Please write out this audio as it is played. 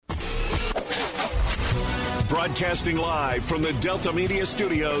Broadcasting live from the Delta Media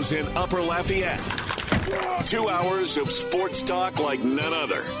Studios in Upper Lafayette. 2 hours of sports talk like none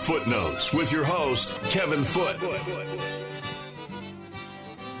other. Footnotes with your host, Kevin Foote.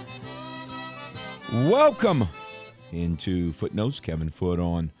 Welcome into Footnotes. Kevin Foote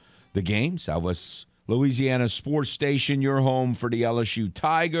on the game. Southwest Louisiana Sports Station, your home for the LSU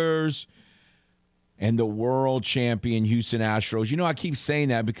Tigers and the world champion Houston Astros. You know, I keep saying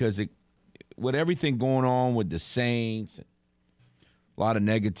that because with everything going on with the Saints, a lot of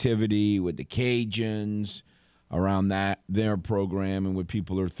negativity with the Cajuns around their program and what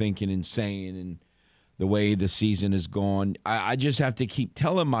people are thinking and saying and the way the season has gone, I just have to keep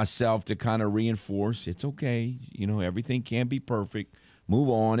telling myself to kind of reinforce it's okay. You know, everything can't be perfect. Move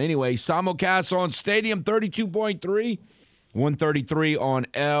on. Anyway, simulcast on Stadium 32.3, 133 on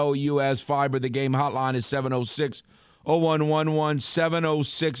LUS Fiber. The game hotline is 706-0111,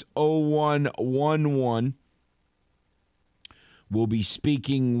 706-0111. We'll be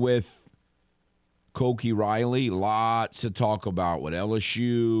speaking with Koki Riley. Lots to talk about with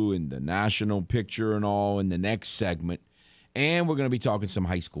LSU and the national picture and all in the next segment. And we're going to be talking some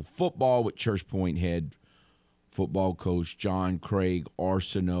high school football with Church Point head football coach John Craig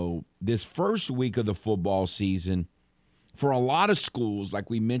Arsenault. This first week of the football season, for a lot of schools, like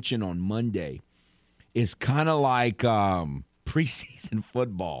we mentioned on Monday, is kind of like preseason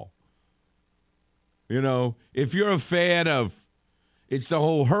football. You know, if you're a fan of, it's the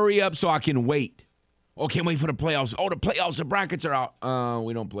whole hurry up so I can wait. Oh, can't wait for the playoffs. Oh, the playoffs, the brackets are out.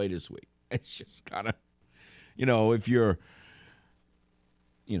 We don't play this week. It's just kind of, you know, if you're,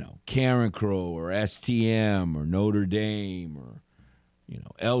 you know, Karen Crow or STM or Notre Dame or, you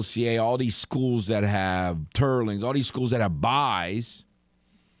know, LCA, all these schools that have Turlings, all these schools that have buys,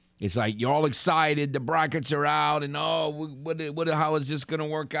 it's like you're all excited. The brackets are out, and how is this going to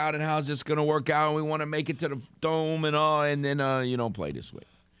work out, and how is this going to work out? And we want to make it to the dome and all, and then you don't play this week.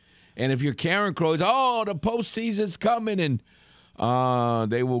 And if you're Karen Crow, the postseason's coming, and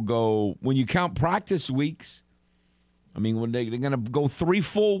they will go when you count practice weeks. I mean, when they're going to go 3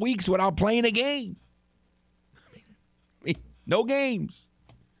 full weeks without playing a game. I mean, no games.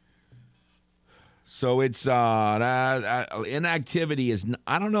 So it's inactivity is,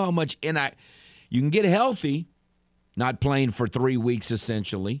 I don't know how much you can get healthy, not playing for 3 weeks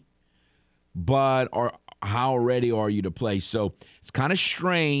essentially, but how ready are you to play? So it's kind of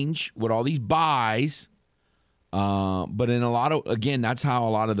strange with all these buys, but in a lot of, again, that's how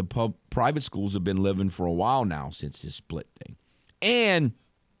a lot of the private schools have been living for a while now since this split thing. And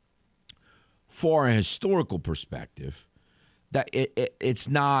for a historical perspective, that it's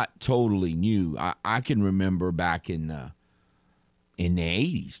not totally new. I can remember back in the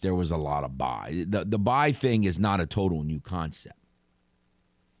 80s, there was a lot of buy. The buy thing is not a total new concept.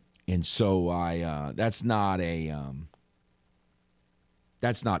 And so that's not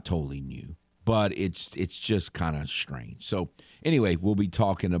totally new, but it's just kind of strange. So anyway, we'll be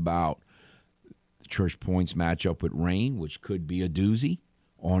talking about Church Point's matchup with Rain, which could be a doozy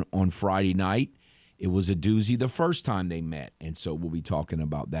on Friday night. It was a doozy the first time they met, and so we'll be talking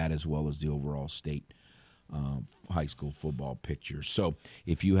about that as well as the overall state high school football picture. So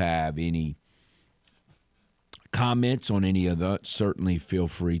if you have any comments on any of that, certainly feel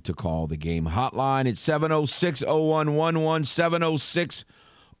free to call the game hotline at 706-0111,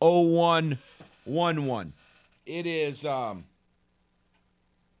 706-0111. It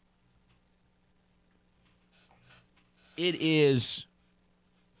is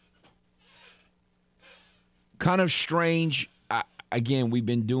kind of strange. Again, we've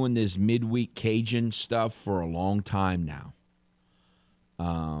been doing this midweek Cajun stuff for a long time now.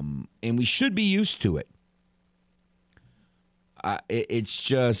 And we should be used to it. It's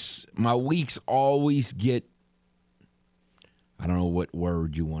just my weeks always get, I don't know what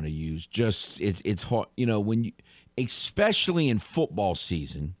word you want to use. Just it's hard, you know, when you, especially in football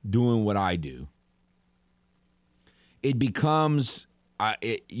season, doing what I do, it becomes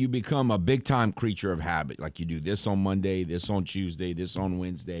you become a big-time creature of habit. Like you do this on Monday, this on Tuesday, this on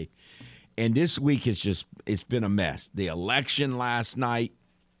Wednesday. And this week it's been a mess. The election last night,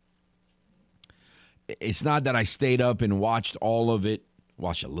 it's not that I stayed up and watched all of it,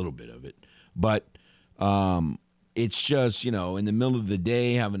 watched a little bit of it, but it's just, you know, in the middle of the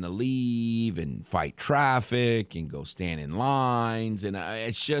day having to leave and fight traffic and go stand in lines. And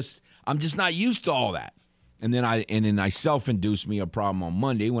I'm just not used to all that. And then I self-induced me a problem on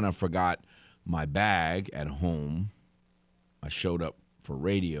Monday when I forgot my bag at home. I showed up for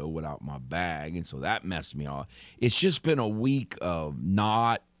radio without my bag, and so that messed me off. It's just been a week of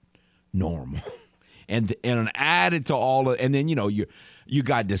not normal. And added to all of, and then, you know, You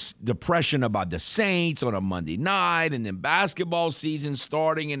got this depression about the Saints on a Monday night, and then basketball season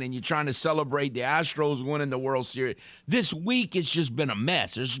starting, and then you're trying to celebrate the Astros winning the World Series. This week has just been a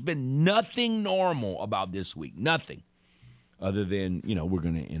mess. There's been nothing normal about this week. Nothing. Other than, we're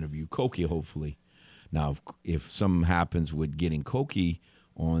going to interview Koki, hopefully. Now, if something happens with getting Koki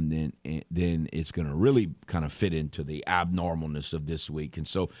on, then it's going to really kind of fit into the abnormalness of this week. And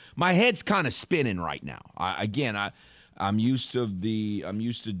so my head's kind of spinning right now. I'm used to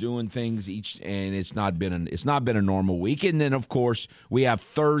doing things and it's not been a normal week. And then of course we have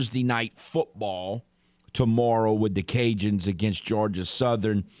Thursday night football tomorrow with the Cajuns against Georgia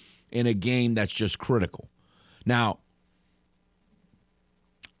Southern in a game that's just critical. Now,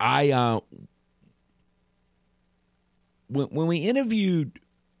 when we interviewed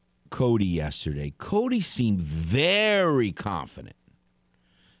Cody yesterday, Cody seemed very confident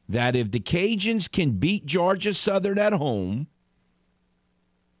that if the Cajuns can beat Georgia Southern at home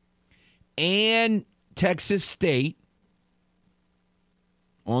and Texas State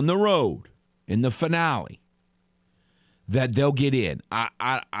on the road in the finale, that they'll get in.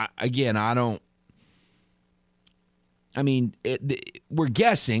 We're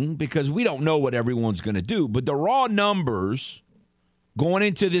guessing because we don't know what everyone's going to do, but the raw numbers going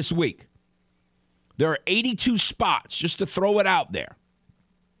into this week, there are 82 spots, just to throw it out there.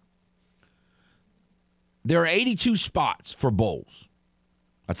 There are 82 spots for bowls.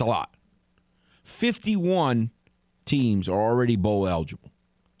 That's a lot. 51 teams are already bowl eligible.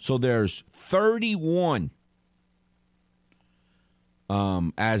 So there's 31,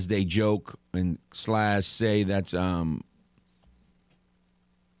 as they joke and / say that's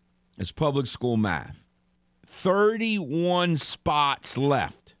it's public school math. 31 spots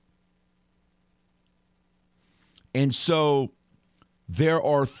left. And so there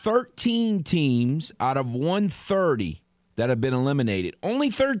are 13 teams out of 130 that have been eliminated. Only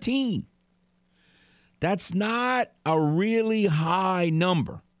 13. That's not a really high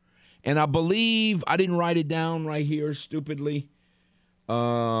number. And I believe, I didn't write it down right here stupidly,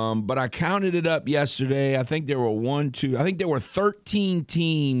 but I counted it up yesterday. I think there were 13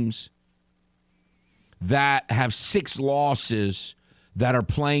 teams that have 6 losses that are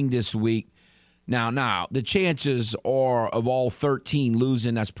playing this week. Now, the chances are of all 13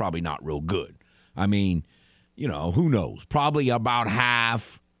 losing, that's probably not real good. I mean, who knows? Probably about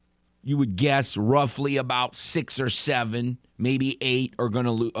half. You would guess roughly about 6 or 7, maybe 8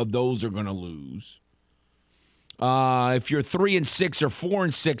 of those are going to lose. If you're 3-6 or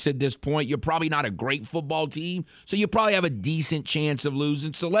 4-6 at this point, you're probably not a great football team, so you probably have a decent chance of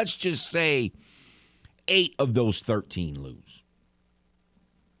losing. So let's just say 8 of those 13 lose.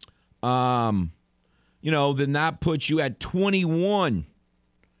 Then that puts you at 21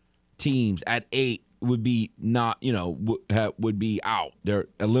 teams at 8 would be would be out. They're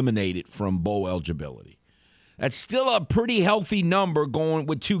eliminated from bowl eligibility. That's still a pretty healthy number going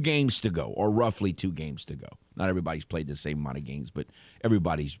with 2 games to go, or roughly 2 games to go. Not everybody's played the same amount of games, but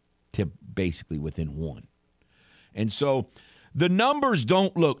everybody's basically within 1. And so the numbers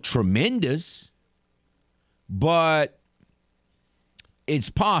don't look tremendous, but it's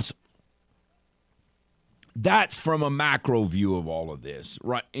possible. That's from a macro view of all of this,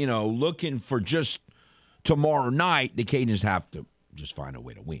 right? Looking for just tomorrow night, the Cajuns have to just find a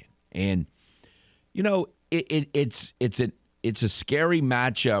way to win. And, it's a scary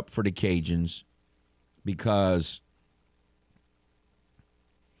matchup for the Cajuns because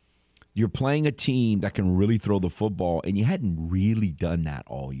you're playing a team that can really throw the football, and you hadn't really done that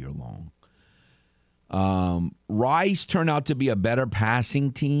all year long. Rice turned out to be a better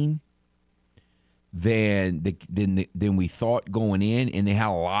passing team than we thought going in, and they had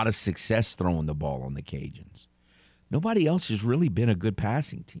a lot of success throwing the ball on the Cajuns. Nobody else has really been a good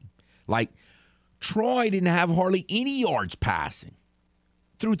passing team. Like, Troy didn't have hardly any yards passing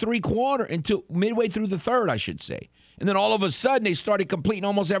through 3 quarters, until midway through the third, I should say. And then all of a sudden, they started completing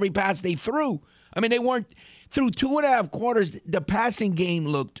almost every pass they threw. I mean, they weren't – through 2.5 quarters, the passing game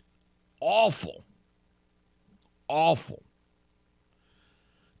looked awful. Awful.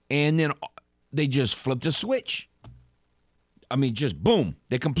 And then they just flipped a switch. I mean, just boom.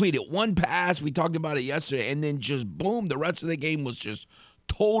 They completed 1 pass. We talked about it yesterday. And then just boom, the rest of the game was just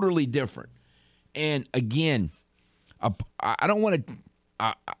totally different. And again, I don't want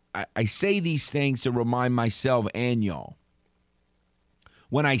to I say these things to remind myself and y'all.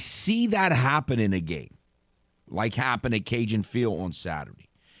 When I see that happen in a game, like happened at Cajun Field on Saturday,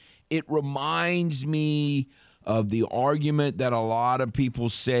 it reminds me of the argument that a lot of people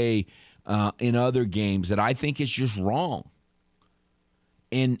say in other games that I think is just wrong.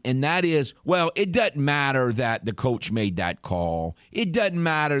 And that is, well, it doesn't matter that the coach made that call. It doesn't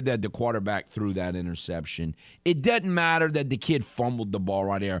matter that the quarterback threw that interception. It doesn't matter that the kid fumbled the ball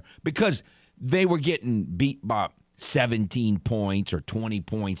right there because they were getting beat by 17 points or 20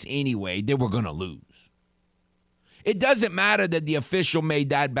 points anyway. They were going to lose. It doesn't matter that the official made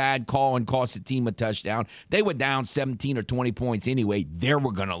that bad call and cost the team a touchdown. They were down 17 or 20 points anyway. They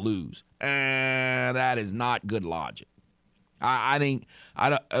were going to lose. That is not good logic. I think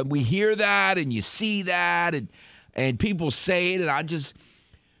we hear that and you see that and people say it, and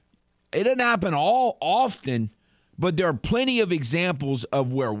it doesn't happen all often, but there are plenty of examples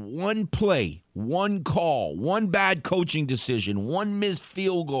of where one play, one call, one bad coaching decision, one missed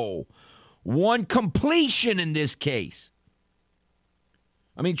field goal, one completion in this case.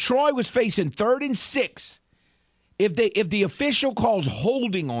 I mean, Troy was facing 3rd and 6. If the official calls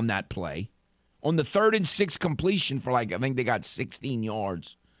holding on that play, on the 3rd and 6 completion for I think they got 16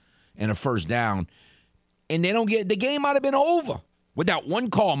 yards and a first down, and they don't get, the game might have been over. Without one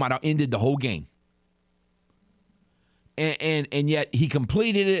call, might have ended the whole game. And yet he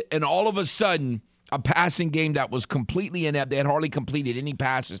completed it, and all of a sudden, a passing game that was completely inept. They had hardly completed any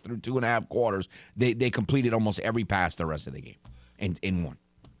passes through 2.5 quarters. They completed almost every pass the rest of the game and won.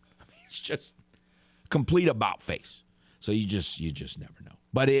 I mean, it's just complete about face. So you just never know.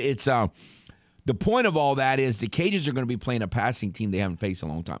 But it's the point of all that is the Cajuns are going to be playing a passing team they haven't faced in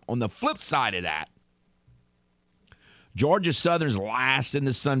a long time. On the flip side of that, Georgia Southern's last in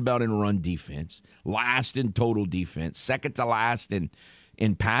the Sun Belt in run defense, last in total defense, second to last in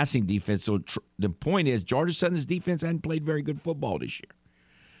passing defense. So the point is Georgia Southern's defense hadn't played very good football this year.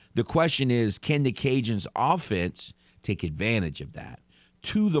 The question is, can the Cajuns' offense take advantage of that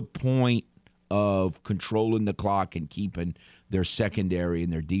to the point of controlling the clock and keeping their secondary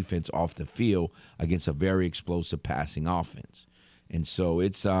and their defense off the field against a very explosive passing offense? And so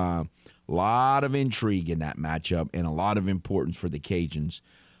it's a lot of intrigue in that matchup and a lot of importance for the Cajuns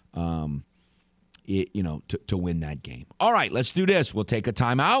to win that game. All right, let's do this. We'll take a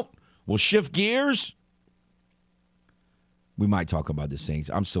timeout. We'll shift gears. We might talk about the Saints.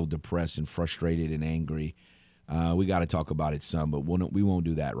 I'm so depressed and frustrated and angry. We got to talk about it some, but we won't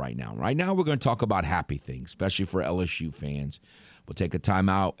do that right now. Right now, we're going to talk about happy things, especially for LSU fans. We'll take a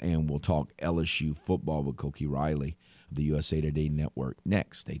timeout, and we'll talk LSU football with Koki Riley of the USA Today Network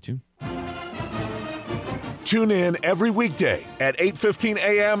next. Stay tuned. Tune in every weekday at 8:15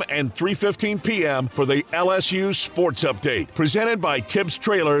 a.m. and 3:15 p.m. for the LSU Sports Update, presented by Tibbs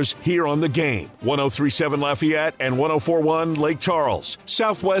Trailers here on The Game. 103.7 Lafayette and 104.1 Lake Charles,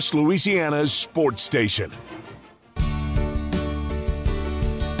 Southwest Louisiana's sports station.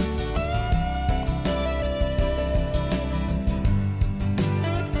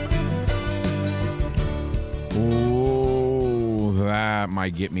 That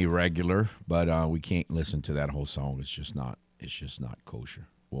might get me regular, but we can't listen to that whole song. It's just not kosher.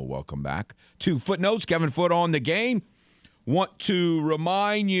 Well, welcome back to Footnotes. Kevin Foote on The Game. Want to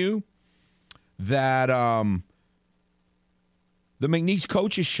remind you that the McNeese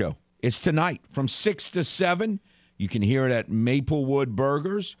Coaches Show is tonight from 6 to 7. You can hear it at Maplewood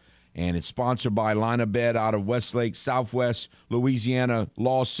Burgers, and it's sponsored by Lina Bed out of Westlake, Southwest Louisiana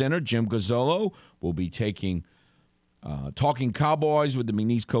Law Center. Jim Gazzolo will be talking Cowboys with the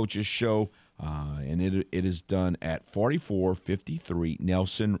McNeese Coaches Show, and it is done at 4453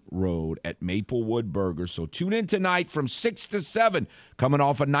 Nelson Road at Maplewood Burgers. So tune in tonight from 6 to 7, coming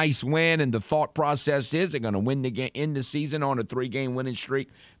off a nice win, and the thought process is they're going to win the end the season on a 3-game winning streak,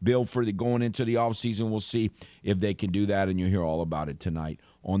 build for going into the offseason. We'll see if they can do that, and you'll hear all about it tonight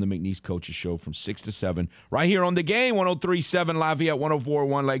on the McNeese Coaches Show from 6 to 7, right here on The Game, 103.7 Lafayette,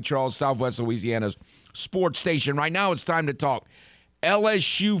 104.1 Lake Charles, Southwest Louisiana's sports station. Right now it's time to talk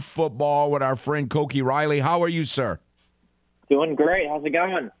LSU football with our friend Koki Riley. How are you, sir? Doing great. How's it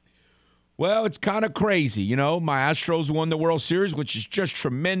going? Well, it's kind of crazy. You know, my Astros won the World Series, which is just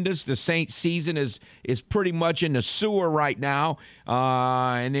tremendous. The Saints season is pretty much in the sewer right now.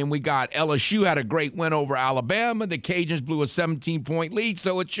 And then we got LSU had a great win over Alabama. The Cajuns blew a 17-point lead.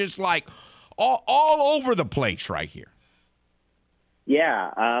 So it's just like all over the place right here.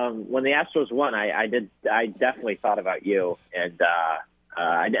 Yeah, when the Astros won, I definitely thought about you, and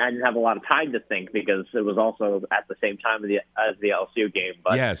I didn't have a lot of time to think because it was also at the same time as the LSU game.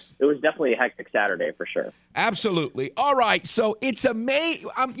 But yes, it was definitely a hectic Saturday for sure. Absolutely. All right, so it's amazing.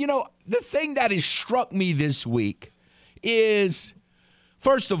 The thing that has struck me this week is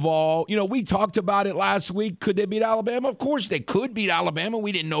First of all, we talked about it last week. Could they beat Alabama? Of course they could beat Alabama.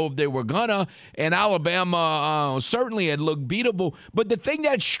 We didn't know if they were gonna, and Alabama certainly had looked beatable. But the thing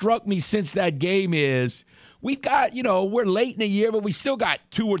that struck me since that game is we've got, we're late in the year, but we still got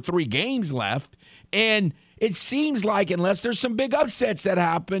 2 or 3 games left. And it seems like unless there's some big upsets that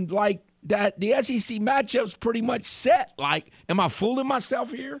happened, like that the SEC matchup's pretty much set. Like, am I fooling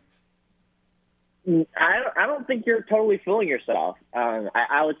myself here? I don't think you're totally fooling yourself.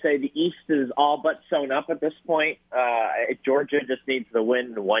 I would say the East is all but sewn up at this point. Georgia just needs to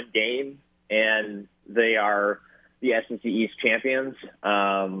win 1 game, and they are the SEC East champions.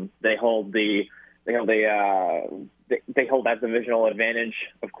 They hold that divisional advantage.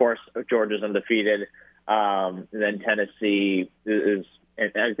 Of course, Georgia's undefeated. And then Tennessee is,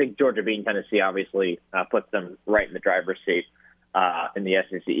 and I think Georgia beating Tennessee obviously puts them right in the driver's seat in the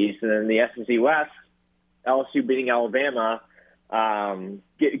SEC East. And then the SEC West, LSU beating Alabama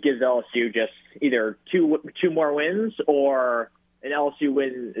gives LSU just either two more wins or an LSU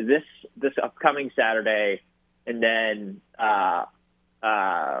win this upcoming Saturday, and then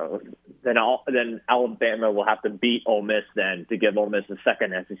Alabama will have to beat Ole Miss then to give Ole Miss a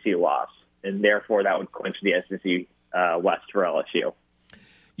second SEC loss, and therefore that would clinch the SEC West for LSU.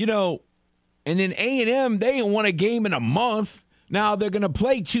 And then A&M, they ain't won a game in a month. Now they're going to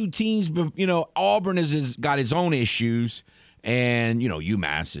play 2 teams, but Auburn has got its own issues, and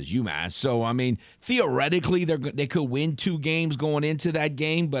UMass is UMass. So I mean, theoretically, they could win 2 games going into that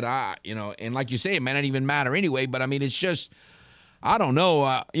game, but and like you say, it may not even matter anyway. But I mean, it's just, I don't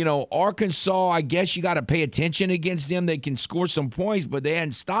know. Arkansas, I guess you got to pay attention against them. They can score some points, but they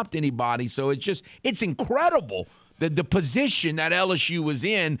hadn't stopped anybody. So it's incredible the position that LSU was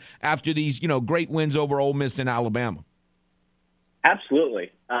in after these great wins over Ole Miss and Alabama.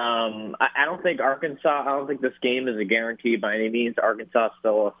 Absolutely. I don't think this game is a guarantee by any means. Arkansas is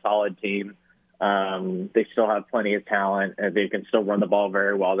still a solid team. They still have plenty of talent. They can still run the ball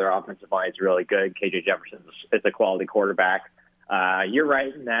very well. Their offensive line is really good. KJ Jefferson is a quality quarterback. You're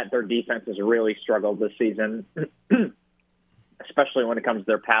right in that their defense has really struggled this season, especially when it comes to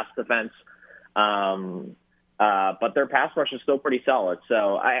their pass defense. But their pass rush is still pretty solid.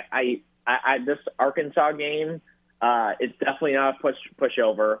 So this Arkansas game, it's definitely not a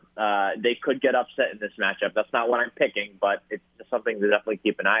pushover. They could get upset in this matchup. That's not what I'm picking, but it's just something to definitely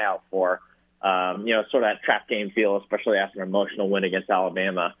keep an eye out for. Sort of that trap game feel, especially after an emotional win against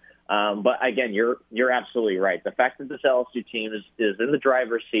Alabama. But again, you're absolutely right. The fact that this LSU team is in the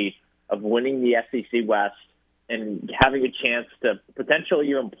driver's seat of winning the SEC West and having a chance to potentially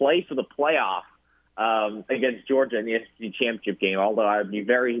even play for the playoff against Georgia in the SEC championship game, although I'd be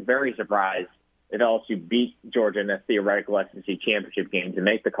very, very surprised if LSU beat Georgia in a theoretical SEC championship game to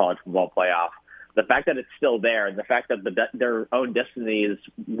make the college football playoff. The fact that it's still there and the fact that their own destiny is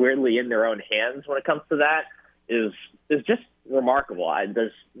weirdly in their own hands when it comes to that is just remarkable.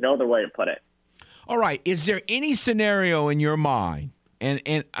 There's no other way to put it. All right. Is there any scenario in your mind?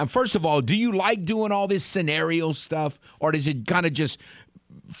 And first of all, do you like doing all this scenario stuff, or does it kind of just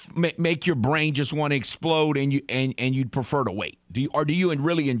make your brain just want to explode and you'd prefer to wait? Do you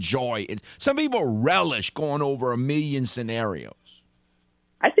really enjoy it? Some people relish going over a million scenarios.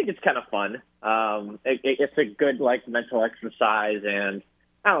 I think it's kind of fun. It's a good mental exercise, and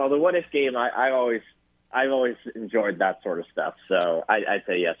I don't know, the what if game. I've always enjoyed that sort of stuff. So I'd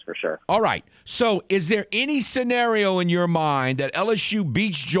say yes for sure. All right. So is there any scenario in your mind that LSU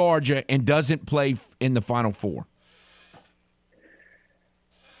beats Georgia and doesn't play in the Final Four?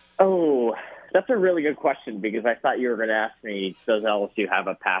 Oh, that's a really good question, because I thought you were going to ask me, does LSU have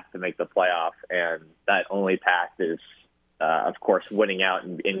a path to make the playoff? And that only path is, of course, winning out,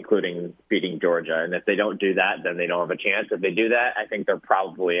 and including beating Georgia. And if they don't do that, then they don't have a chance. If they do that, I think they're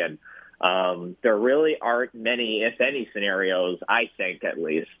probably in. There really aren't many, if any, scenarios, I think, at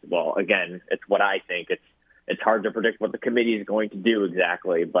least. Well, again, it's what I think. It's hard to predict what the committee is going to do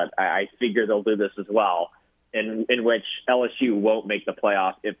exactly, but I figure they'll do this as well, in which LSU won't make the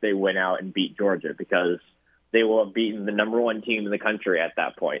playoff if they win out and beat Georgia, because they will have beaten the number 1 team in the country at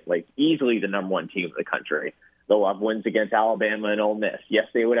that point, easily the number 1 team in the country. They'll have wins against Alabama and Ole Miss. Yes,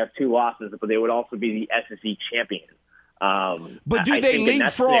 they would have 2 losses, but they would also be the SEC champion. But do they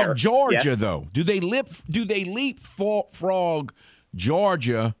leapfrog Georgia, though? Do they leapfrog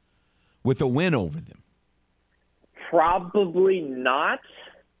Georgia with a win over them? Probably not,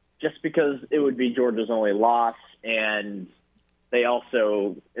 just because it would be Georgia's only loss, and they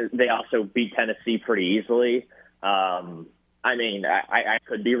also beat Tennessee pretty easily. I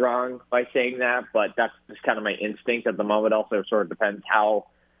could be wrong by saying that, but that's just kind of my instinct at the moment. Also, it sort of depends how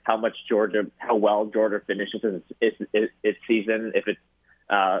well Georgia finishes its season. If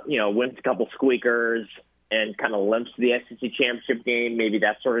wins a couple squeakers and kind of limps to the SEC championship game, maybe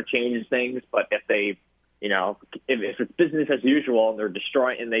that sort of changes things. But if they, if it's business as usual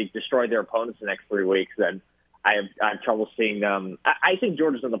and they destroy their opponents the next 3 weeks, then I have trouble seeing them. I think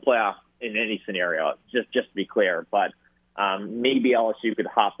Georgia's in the playoff in any scenario, just to be clear. But maybe LSU could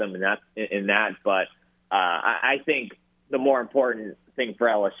hop them in that. But I think the more important thing for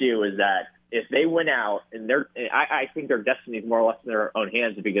LSU is that if they win out, and I think their destiny is more or less in their own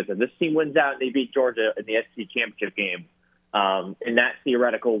hands, because if this team wins out and they beat Georgia in the SEC championship game, in that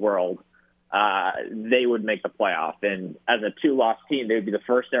theoretical world, they would make the playoff. And as a 2-loss team, they would be the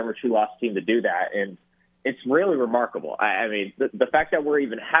first ever 2-loss team to do that. And it's really remarkable. I mean, the fact that we're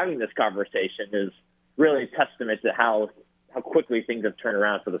even having this conversation is really a testament to how quickly things have turned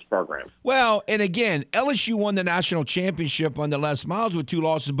around for this program. Well, and again, LSU won the national championship under Les Miles with 2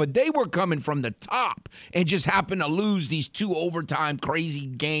 losses, but they were coming from the top and just happened to lose these 2 overtime crazy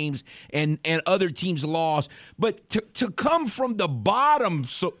games, and other teams lost. But to come from the bottom,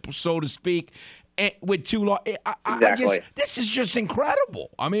 so to speak, with 2 losses, this is just incredible.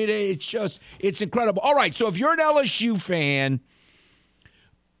 I mean, it's incredible. All right, so if you're an LSU fan,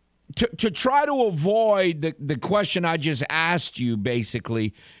 to try to avoid the question I just asked you,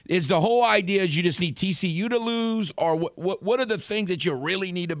 basically, is the whole idea is you just need TCU to lose, or what are the things that you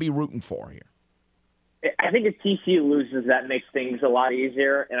really need to be rooting for here? I think if TCU loses, that makes things a lot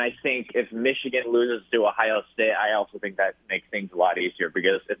easier. And I think if Michigan loses to Ohio State, I also think that makes things a lot easier,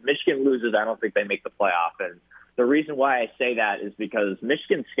 because if Michigan loses, I don't think they make the playoff. And the reason why I say that is because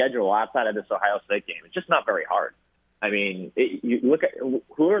Michigan's schedule outside of this Ohio State game is just not very hard. I mean, you look at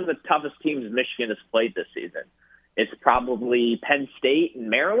who are the toughest teams Michigan has played this season. It's probably Penn State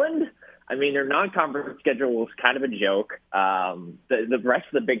and Maryland. I mean, their non-conference schedule was kind of a joke. The rest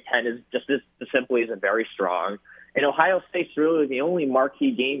of the Big Ten is just simply isn't very strong. And Ohio State's really the only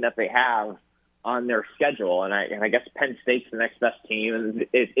marquee game that they have on their schedule. And I guess Penn State's the next best team. And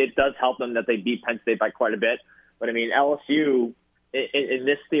it does help them that they beat Penn State by quite a bit. But, I mean, LSU, in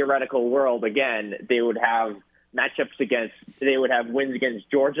this theoretical world, again, they would have wins against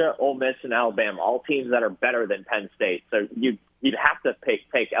Georgia, Ole Miss, and Alabama, all teams that are better than Penn State. So you'd have to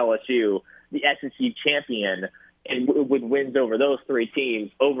take LSU, the SEC champion, and with wins over those 3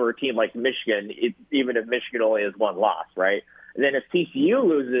 teams over a team like Michigan, even if Michigan only has 1 loss, right? And then if TCU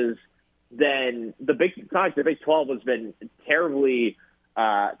loses, then the Big 12 has been terribly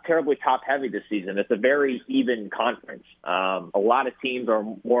top heavy this season. It's a very even conference. A lot of teams are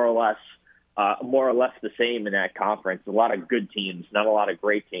more or less the same in that conference. A lot of good teams, not a lot of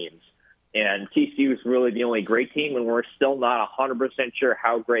great teams. And TCU is really the only great team, and we're still not 100% sure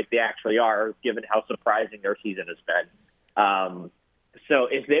how great they actually are, given how surprising their season has been. So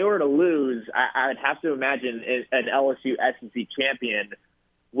if they were to lose, I'd have to imagine an LSU SEC champion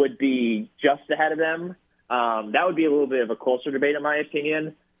would be just ahead of them. That would be a little bit of a closer debate, in my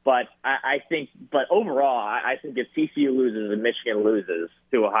opinion. But but overall, I think if TCU loses and Michigan loses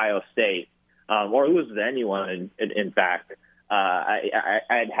to Ohio State, or loses to anyone, in fact,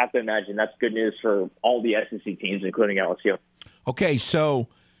 I'd have to imagine that's good news for all the SEC teams, including LSU. Okay, so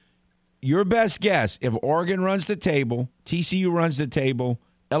your best guess, if Oregon runs the table, TCU runs the table,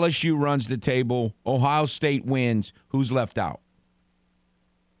 LSU runs the table, Ohio State wins, who's left out?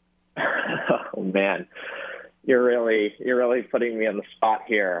 Oh, man. You're really putting me on the spot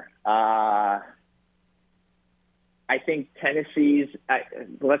here. I think Tennessee's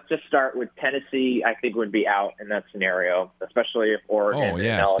 – let's just start with Tennessee, I think, would be out in that scenario, especially if Oregon and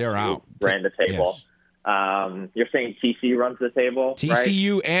LSU ran the table. Yes. You're saying TCU runs the table,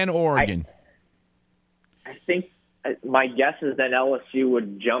 TCU right? And Oregon. I think my guess is that LSU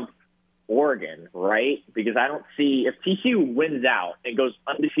would jump Oregon, right? Because I don't see – if TCU wins out and goes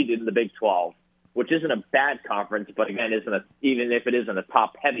undefeated in the Big 12, which isn't a bad conference, but, again, even if it isn't a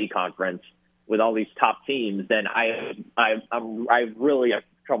top-heavy conference – with all these top teams, then I really have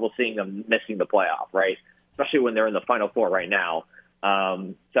trouble seeing them missing the playoff, right? Especially when they're in the Final Four right now.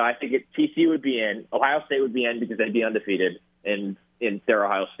 So I think TCU would be in, Ohio State would be in because they'd be undefeated in their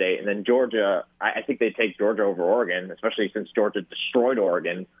Ohio State, and then Georgia. I think they'd take Georgia over Oregon, especially since Georgia destroyed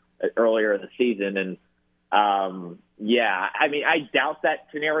Oregon earlier in the season. And I mean, I doubt that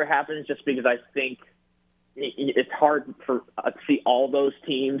scenario happens just because I think it's hard to see all those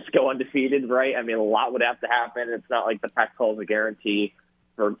teams go undefeated, right? I mean, a lot would have to happen. It's not like the Pac-12 is a guarantee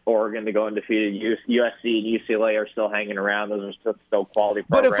for Oregon to go undefeated. USC and UCLA are still hanging around. Those are still quality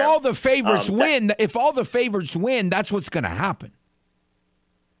programs. But if all the favorites win, that's what's going to happen.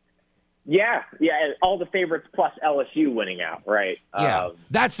 Yeah, and all the favorites plus LSU winning out, right? Yeah,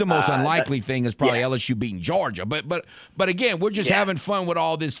 that's the most unlikely thing is probably LSU beating Georgia. But again, we're just having fun with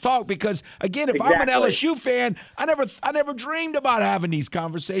all this talk because, again, if I'm an LSU fan, I never dreamed about having these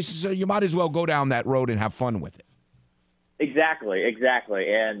conversations, so you might as well go down that road and have fun with it. Exactly.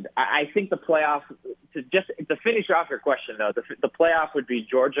 And I think the playoff, to finish off your question, though, the playoff would be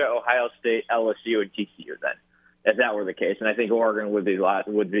Georgia, Ohio State, LSU, and TCU then, if that were the case. And I think Oregon would be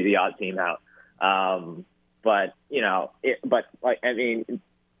the odd team out. But I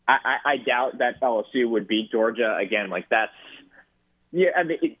doubt that LSU would beat Georgia again. Like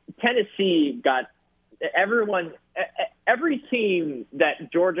Tennessee got every team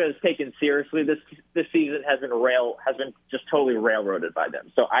that Georgia has taken seriously this season has been just totally railroaded by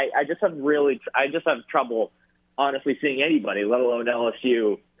them. So I just have trouble honestly seeing anybody, let alone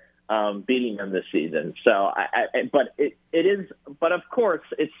LSU, beating them this season. So but of course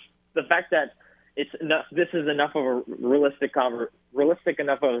it's the fact that it's enough. This is enough of a realistic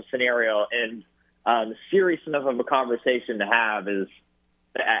enough of a scenario and serious enough of a conversation to have is.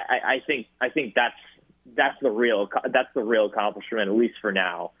 I think that's the real accomplishment, at least for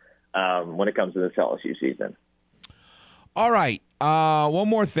now, when it comes to this LSU season. All right, one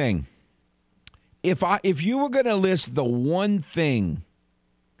more thing. If you were going to list the one thing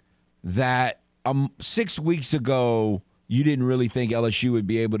that 6 weeks ago you didn't really think LSU would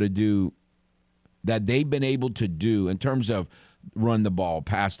be able to do, that they've been able to do in terms of run the ball,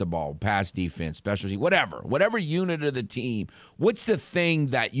 pass defense, specialty, whatever unit of the team, what's the thing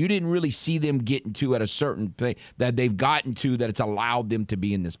that you didn't really see them getting to at a certain thing that they've gotten to that it's allowed them to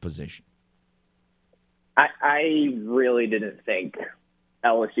be in this position? I really didn't think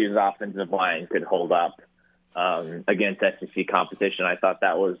LSU's offensive line could hold up against SEC competition. I thought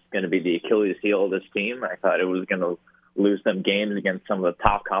that was going to be the Achilles heel of this team. I thought it was going to lose them games against some of the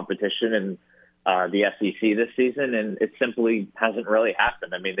top competition and the SEC this season, and it simply hasn't really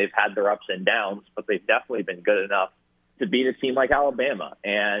happened. I mean, they've had their ups and downs, but they've definitely been good enough to beat a team like Alabama,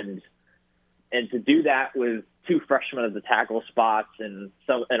 and to do that with two freshmen at the tackle spots and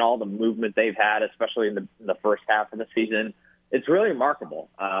all the movement they've had, especially in the first half of the season, it's really remarkable.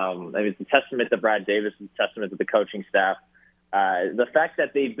 I mean, it's a testament to Brad Davis, it's a testament to the coaching staff. The fact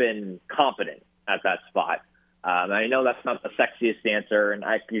that they've been confident at that spot. I know that's not the sexiest answer, and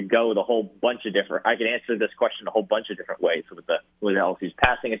I could go with I could answer this question a whole bunch of different ways with LSU's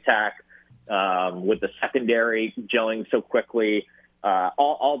passing attack, with the secondary gelling so quickly,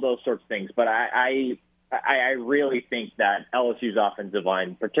 all those sorts of things. But I really think that LSU's offensive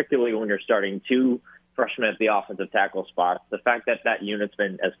line, particularly when you're starting two freshmen at the offensive tackle spots, the fact that unit's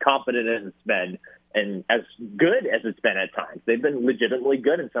been as competent as it's been and as good as it's been at times. They've been legitimately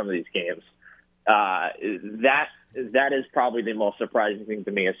good in some of these games. That is probably the most surprising thing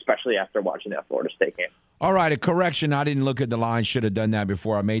to me, especially after watching that Florida State game. All right, a correction. I didn't look at the line. Should have done that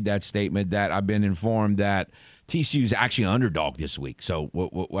before I made that statement. That I've been informed that TCU is actually an underdog this week. So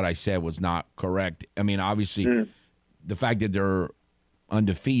what I said was not correct. I mean, obviously, the fact that they're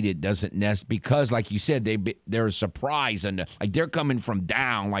undefeated doesn't because, like you said, they're a surprise and like they're coming from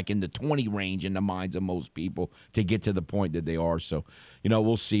down like in the 20 range in the minds of most people to get to the point that they are. So,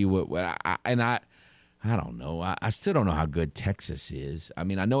 we'll see I don't know. I still don't know how good Texas is. I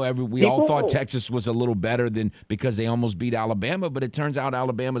mean, I know we all thought Texas was a little better because they almost beat Alabama, but it turns out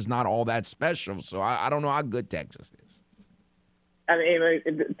Alabama's not all that special. So I don't know how good Texas is. I mean,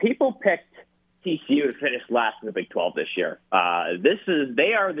 people picked TCU to finish last in the Big 12 this year.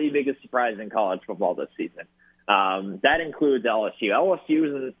 They are the biggest surprise in college football this season. That includes LSU.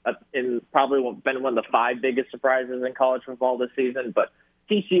 LSU is probably been one of the 5 biggest surprises in college football this season, but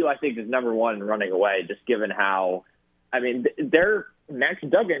TCU, I think, is number one in running away, just given how, I mean, Max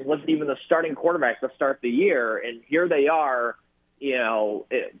Duggan wasn't even the starting quarterback to start the year, and here they are, 4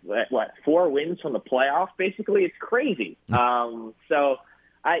 wins from the playoff, basically? It's crazy. I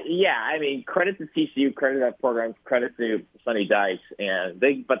mean, credit to TCU, credit to that program, credit to Sonny Dykes, and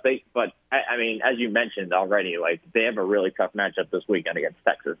I mean, as you mentioned already, like they have a really tough matchup this weekend against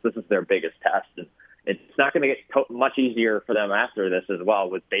Texas. This is their biggest test, and it's not going to get much easier for them after this as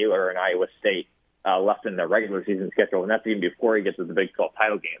well, with Baylor and Iowa State left in their regular season schedule, and that's even before he gets to the Big 12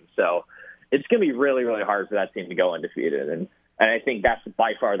 title game. So it's going to be really, really hard for that team to go undefeated, and I think that's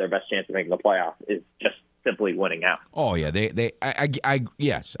by far their best chance of making the playoff is just simply winning out. Oh yeah,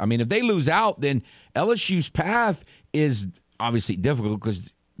 yes. I mean, if they lose out, then LSU's path is obviously difficult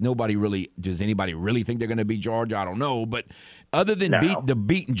because does anybody really think they're going to beat Georgia? I don't know, but other than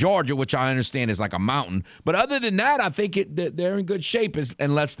beating Georgia, which I understand is like a mountain, but other than that, I think they're in good shape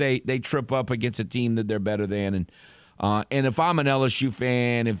unless they trip up against a team that they're better than. And And if I'm an LSU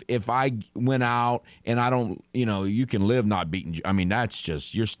fan, if I went out and I don't, you can live not beating. I mean, that's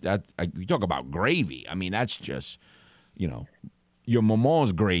just you talk about gravy. I mean, that's just, your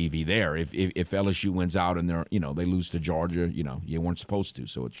maman's gravy there. If LSU wins out and they lose to Georgia, you weren't supposed to.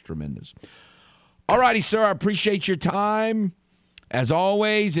 So it's tremendous. All righty, sir. I appreciate your time. As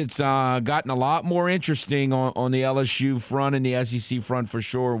always, it's gotten a lot more interesting on the LSU front and the SEC front for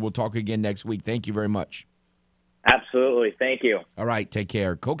sure. We'll talk again next week. Thank you very much. Absolutely. Thank you. All right, take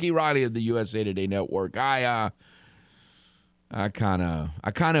care. Koki Riley of the USA Today Network. I kind of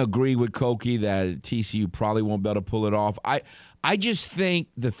agree with Koki that TCU probably won't be able to pull it off. I just think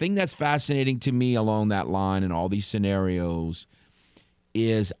the thing that's fascinating to me along that line in all these scenarios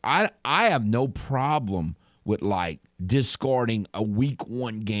is I have no problem with discarding a week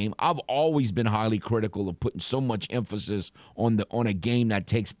one game. I've always been highly critical of putting so much emphasis on a game that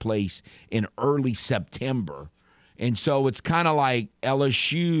takes place in early September. And so it's kind of like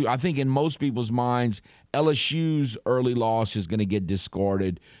LSU, I think in most people's minds, LSU's early loss is going to get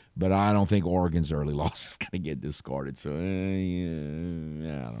discarded, but I don't think Oregon's early loss is going to get discarded. So, I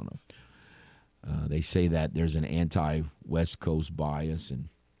don't know. They say that there's an anti-West Coast bias, and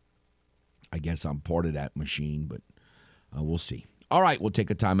I guess I'm part of that machine, but we'll see. All right, we'll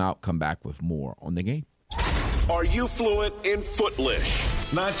take a timeout, come back with more on the game. Are you fluent in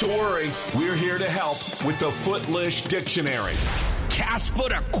Footlish? Not to worry, we're here to help with the Footlish Dictionary. Casper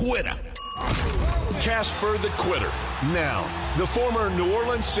the Quitter. Casper the Quitter. Now, the former New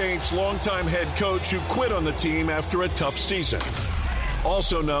Orleans Saints longtime head coach who quit on the team after a tough season.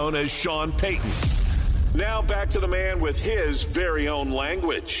 Also known as Sean Payton. Now back to the man with his very own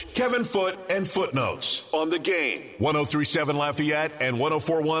language. Kevin Foote and Footnotes on the Game. 103.7 Lafayette and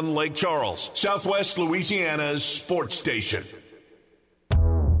 104.1 Lake Charles, Southwest Louisiana's sports station.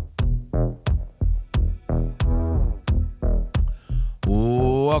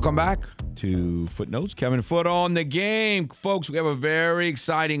 Welcome back to Footnotes. Kevin Foote on the Game. Folks, we have a very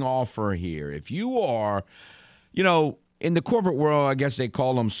exciting offer here. If you are, in the corporate world, I guess they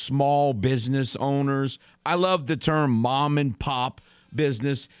call them small business owners. I love the term mom and pop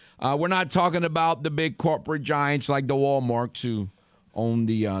business. We're not talking about the big corporate giants like the Walmarts who own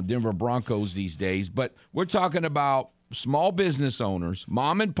the Denver Broncos these days, but we're talking about small business owners,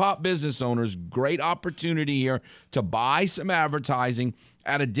 mom and pop business owners. Great opportunity here to buy some advertising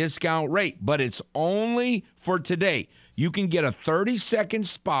at a discount rate, but it's only for today. You can get a 30-second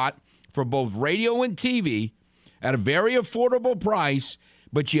spot for both radio and TV at a very affordable price,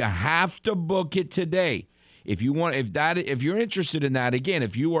 but you have to book it today. If you're interested in that, again,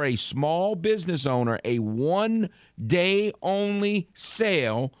 if you are a small business owner, a one-day only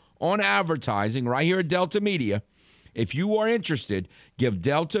sale on advertising right here at Delta Media. If you are interested, give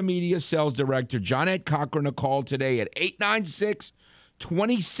Delta Media Sales Director Johnette Cochran a call today at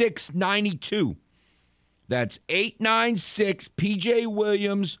 896-2692. That's 896 PJ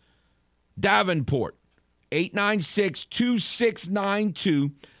Williams Davenport.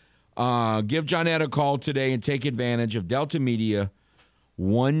 896-2692. Give Johnette a call today and take advantage of Delta Media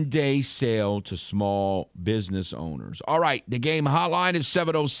one-day sale to small business owners. All right, the Game hotline is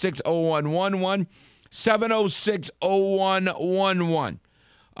 706-0111, 706-0111.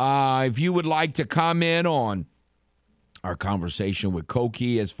 If you would like to comment on our conversation with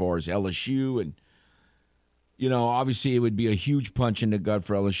Koki as far as LSU and obviously it would be a huge punch in the gut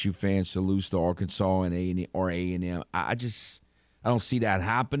for LSU fans to lose to Arkansas and A&M. I don't see that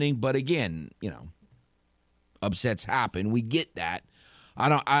happening. But again, upsets happen. We get that.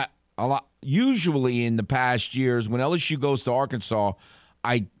 Usually in the past years when LSU goes to Arkansas,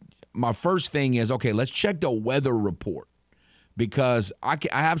 my first thing is, okay, let's check the weather report because I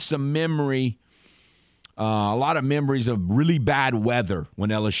have some memory. A lot of memories of really bad weather when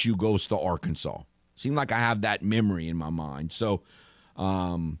LSU goes to Arkansas. Seems like I have that memory in my mind. So,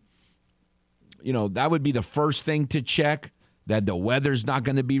 that would be the first thing to check, that the weather's not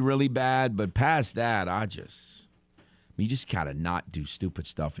going to be really bad. But past that, you just got to not do stupid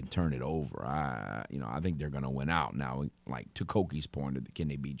stuff and turn it over. I think they're going to win out. Now, like to Koki's point, can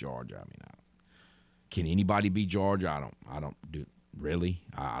they beat Georgia? Can anybody beat Georgia? I don't do really.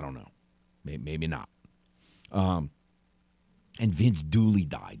 I don't know. Maybe not. And Vince Dooley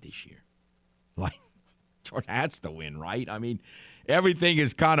died this year. Georgia has to win, right? Everything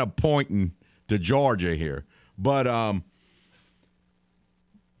is kind of pointing to Georgia here. But I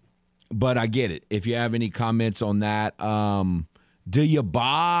get it. If you have any comments on that, do you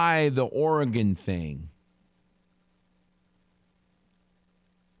buy the Oregon thing?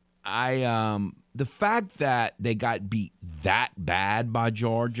 The fact that they got beat that bad by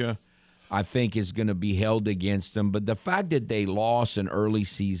Georgia, I think is going to be held against them. But the fact that they lost an early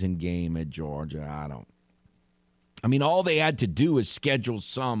season game at Georgia, I mean, all they had to do is schedule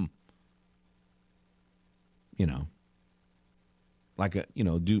some,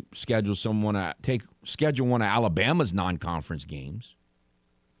 schedule one of Alabama's non-conference games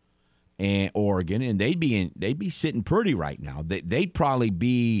and Oregon, and they'd be sitting pretty right now. They'd probably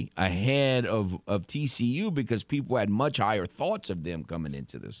be ahead of TCU because people had much higher thoughts of them coming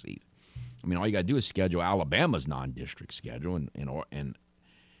into the season. I mean, all you got to do is schedule Alabama's non-district schedule, and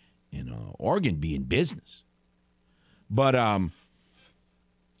Oregon be in business. But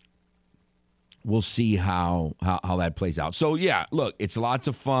we'll see how that plays out. So yeah, look, it's lots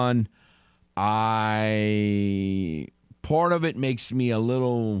of fun. Part of it makes me a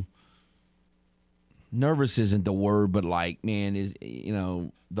little nervous isn't the word, but like, man, is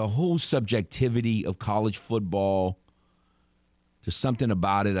the whole subjectivity of college football. There's something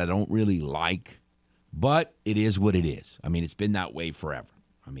about it I don't really like, but it is what it is. I mean, it's been that way forever.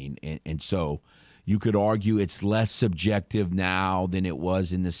 I mean, and so you could argue it's less subjective now than it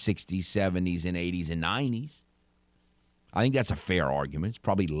was in the 60s, 70s, and 80s and 90s. I think that's a fair argument. It's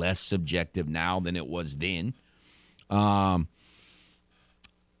probably less subjective now than it was then. And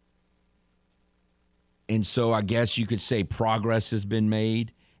so I guess you could say progress has been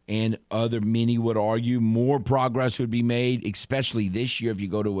made, and many would argue more progress would be made, especially this year if you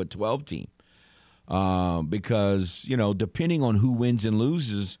go to a 12 team. Because, depending on who wins and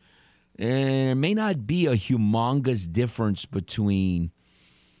loses, there may not be a humongous difference between,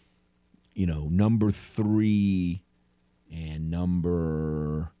 number 3 and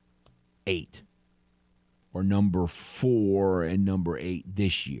number 8, or number 4 and number 8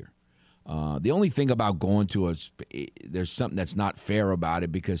 this year. The only thing about going to there's something that's not fair about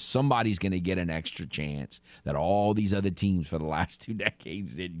it, because somebody's going to get an extra chance that all these other teams for the last 2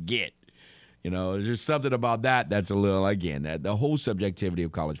 decades didn't get. There's just something about that that's a little, again, the whole subjectivity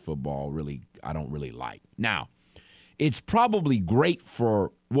of college football I don't really like. Now, it's probably great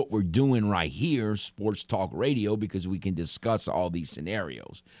for what we're doing right here, Sports Talk Radio, because we can discuss all these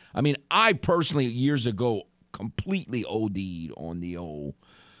scenarios. I mean, I personally, years ago, completely OD'd on the whole,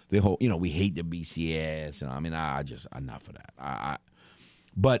 we hate the BCS, and I mean, I just enough of that.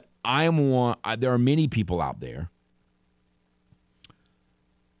 But there are many people out there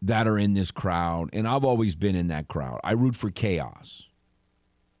that are in this crowd, and I've always been in that crowd. I root for chaos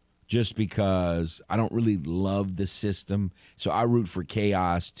just because I don't really love the system. So I root for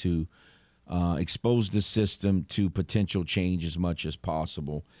chaos to expose the system to potential change as much as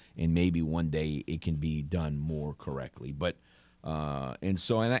possible, and maybe one day it can be done more correctly. But and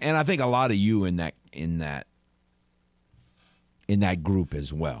I think a lot of you in that group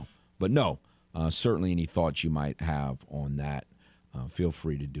as well. But no, certainly any thoughts you might have on that, feel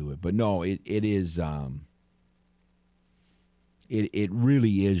free to do it. But no, it is it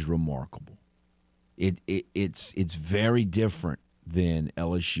really is remarkable. It's very different than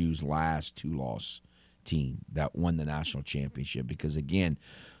LSU's last 2-loss team that won the national championship, because again,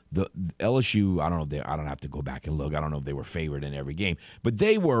 the LSU, I don't know, I don't have to go back and look. I don't know if they were favored in every game, but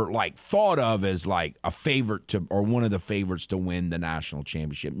they were thought of as like a favorite or one of the favorites to win the national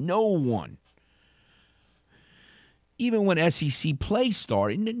championship. No one, even when SEC play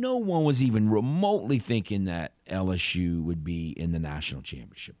started, no one was even remotely thinking that LSU would be in the national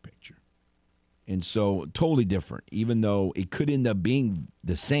championship picture. And so totally different, even though it could end up being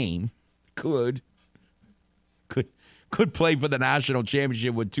the same, could play for the national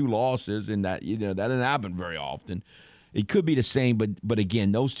championship with 2 losses, and that that doesn't happen very often. It could be the same, but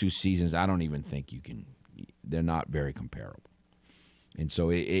again, those 2 seasons, I don't even think they're not very comparable. And so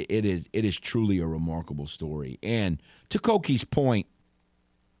it is truly a remarkable story. And to Koki's point,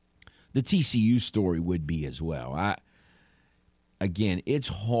 the TCU story would be as well. Again, it's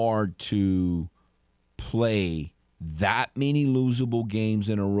hard to play that many losable games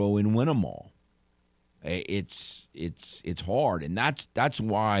in a row and win them all. It's hard, and that's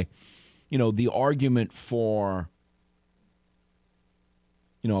why, the argument for,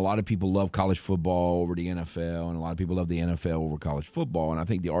 a lot of people love college football over the NFL, and a lot of people love the NFL over college football. And I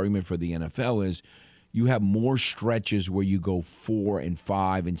think the argument for the NFL is you have more stretches where you go 4 and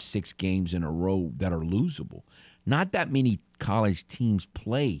 5 and 6 games in a row that are losable. Not that many college teams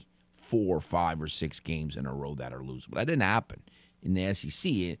play 4, 5, or 6 games in a row that are losable. That didn't happen in the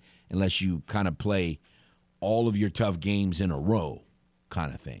SEC unless you kind of play all of your tough games in a row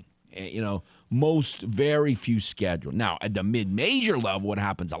kind of thing. Very few scheduled. Now, at the mid-major level, it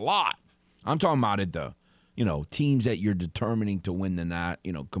happens a lot. I'm talking about at the, teams that you're determining to win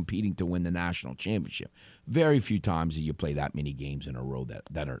competing to win the national championship. Very few times do you play that many games in a row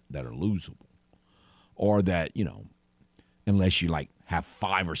that are losable, or that unless you have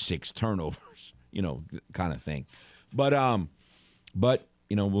 5 or 6 turnovers, kind of thing. But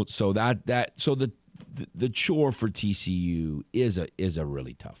so the chore for TCU is a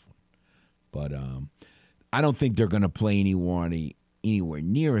really tough one. But I don't think they're going to play anywhere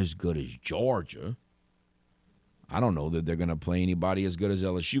near as good as Georgia. I don't know that they're going to play anybody as good as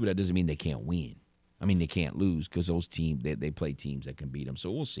LSU, but that doesn't mean they can't win. I mean, they can't lose because those teams, they play teams that can beat them.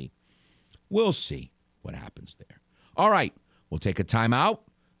 So we'll see. We'll see what happens there. All right, we'll take a timeout,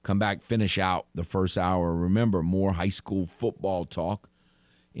 come back, finish out the first hour. Remember, more high school football talk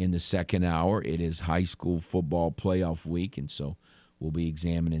in the second hour. It is high school football playoff week, and so we'll be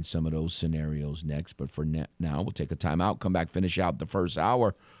examining some of those scenarios next. But for now, we'll take a timeout, come back, finish out the first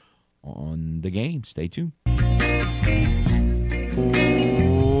hour on the game. Stay tuned.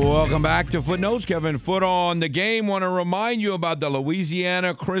 Welcome back to Footnotes. Kevin Foote on the game. Want to remind you about the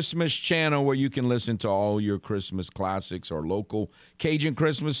Louisiana Christmas Channel, where you can listen to all your Christmas classics or local Cajun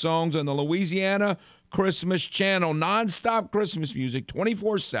Christmas songs on the Louisiana Christmas Channel. Nonstop Christmas music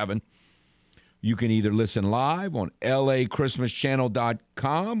 24/7. You can either listen live on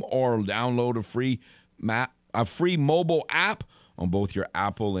lachristmaschannel.com or download a free mobile app on both your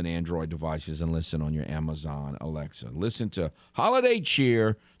Apple and Android devices and listen on your Amazon Alexa. Listen to Holiday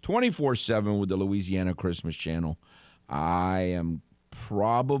Cheer 24/7 with the Louisiana Christmas Channel. I am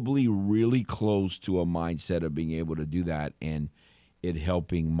probably really close to a mindset of being able to do that and it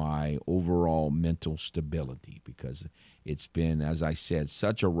helping my overall mental stability, because it's been, as I said,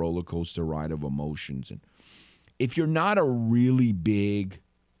 such a roller coaster ride of emotions. And if you're not a really big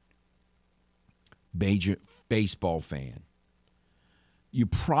baseball fan, you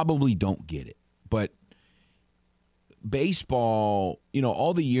probably don't get it. But baseball,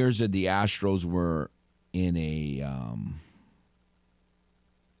 all the years that the Astros were in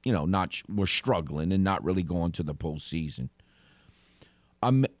were struggling and not really going to the postseason,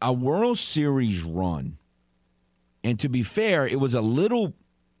 a World Series run, and to be fair, it was a little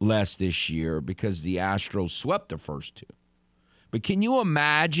less this year because the Astros swept the first 2. But can you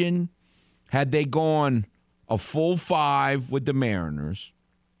imagine had they gone a full 5 with the Mariners,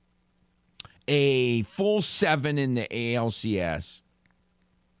 a full 7 in the ALCS,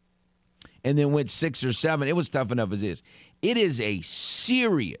 and then went 6 or 7? It was tough enough as is. It is a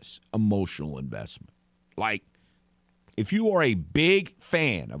serious emotional investment. Like, if you are a big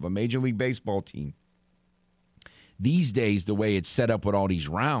fan of a Major League Baseball team, these days, the way it's set up with all these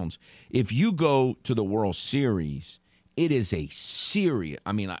rounds, if you go to the World Series, it is a serious,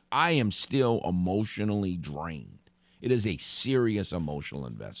 I am still emotionally drained. It is a serious emotional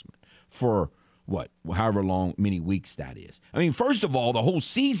investment for however many weeks that is. First of all, the whole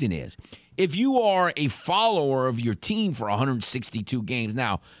season is. If you are a follower of your team for 162 games,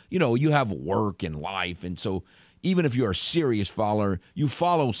 now, you have work and life, and so even if you're a serious follower, you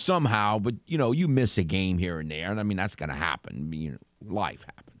follow somehow, but, you miss a game here and there, and that's going to happen. Life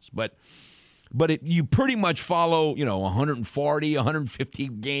happens. But you pretty much follow, 140, 150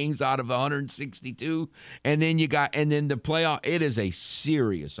 games out of the 162, and then the playoff. It is a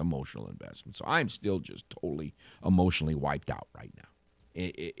serious emotional investment. So I'm still just totally emotionally wiped out right now.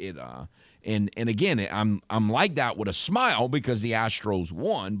 And again, I'm like that with a smile because the Astros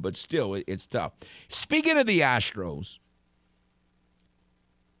won, but still it's tough. Speaking of the Astros,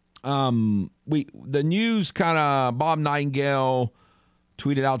 the news Bob Nightingale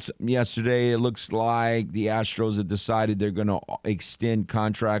tweeted out yesterday. It looks like the Astros have decided they're going to extend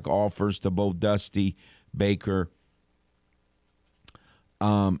contract offers to both Dusty Baker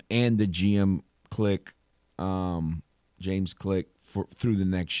and the GM Click, James Click, through the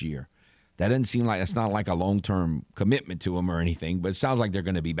next year. That doesn't seem like, it's not like a long-term commitment to him or anything, but it sounds like they're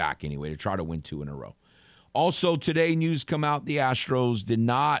going to be back anyway to try to win 2 in a row. Also today, news come out, the Astros did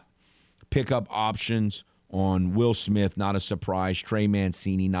not pick up options on Will Smith, not a surprise. Trey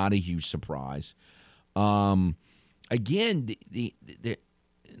Mancini, not a huge surprise. Again, the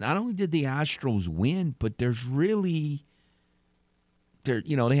not only did the Astros win, but there's really,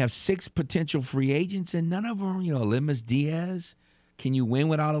 they have 6 potential free agents, and none of them, Elimas Diaz. Can you win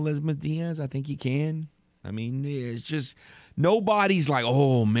without Elimas Diaz? I think you can. It's just nobody's like,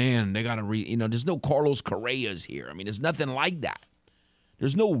 oh man, they got to there's no Carlos Correas here. There's nothing like that.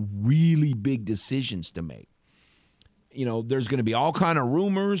 There's no really big decisions to make. There's going to be all kind of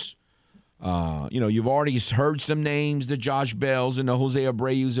rumors. You've already heard some names. The Josh Bells and the Jose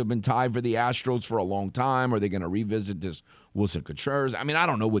Abreu's have been tied for the Astros for a long time. Are they going to revisit this Wilson Contreras? I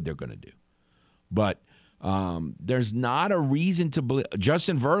don't know what they're going to do. But There's not a reason to believe.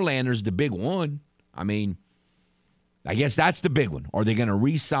 Justin Verlander's the big one. I mean, I guess that's the big one. Are they going to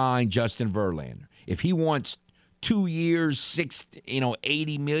re-sign Justin Verlander? If he wants 2 years,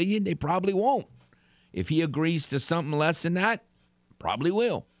 $80 million, they probably won't. If he agrees to something less than that, probably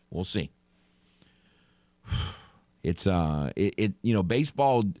will. We'll see. It's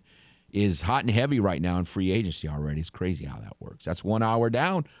baseball is hot and heavy right now in free agency already. It's crazy how that works. That's 1 hour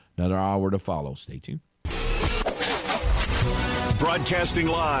down, another hour to follow. Stay tuned. Broadcasting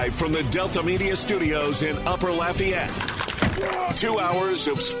live from the Delta Media Studios in Upper Lafayette. 2 hours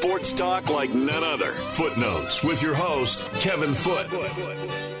of sports talk like none other. Footnotes with your host, Kevin Foote.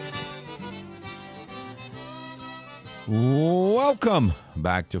 Welcome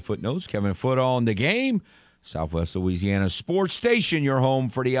back to Footnotes. Kevin Foote on the game. Southwest Louisiana Sports Station, your home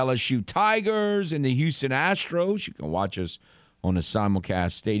for the LSU Tigers and the Houston Astros. You can watch us on the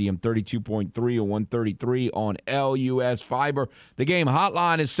simulcast Stadium 32.3 or 133 on LUS Fiber. The game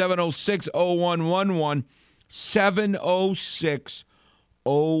hotline is 706-0111,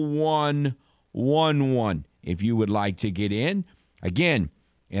 706-0111. If you would like to get in, again,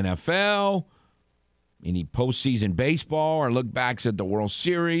 NFL, any postseason baseball, or look backs at the World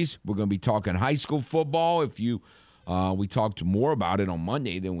Series. We're going to be talking high school football. If you, we talked more about it on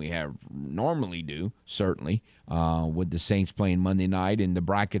Monday than we have normally do, certainly, with the Saints playing Monday night and the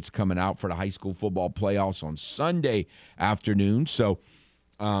brackets coming out for the high school football playoffs on Sunday afternoon. So,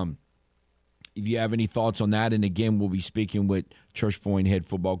 if you have any thoughts on that, and again, we'll be speaking with Church Point head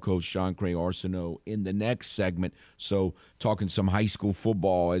football coach Sean Craig Arsenault in the next segment. So talking some high school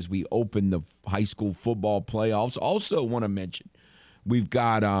football as we open the high school football playoffs. Also want to mention we've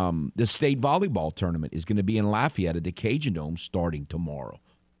got the state volleyball tournament is going to be in Lafayette at the Cajun Dome starting tomorrow.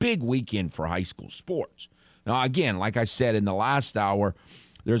 Big weekend for high school sports. Now, again, like I said in the last hour,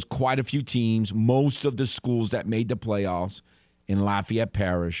 there's quite a few teams. Most of the schools that made the playoffs in Lafayette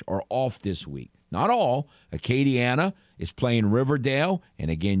Parish are off this week. Not all. Acadiana is playing Riverdale, and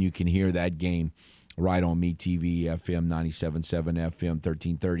again, you can hear that game right on MeTV, FM 97.7, FM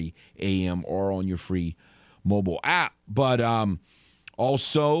 1330 AM, or on your free mobile app. But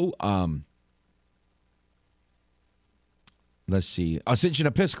also, let's see, Ascension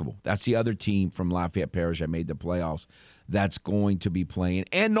Episcopal. That's the other team from Lafayette Parish that made the playoffs that's going to be playing.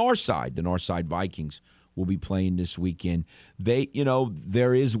 And Northside, the Northside Vikings, will be playing this weekend.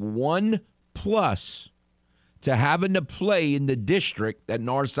 There is one plus to having to play in the district that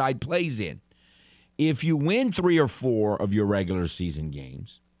Northside plays in. If you win 3 or 4 of your regular season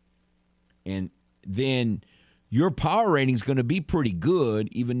games, and then your power rating is going to be pretty good,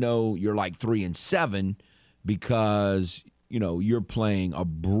 even though you're like 3-7, because you're playing a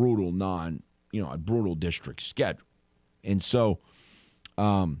brutal brutal district schedule, and so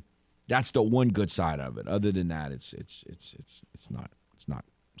that's the one good side of it. Other than that, it's not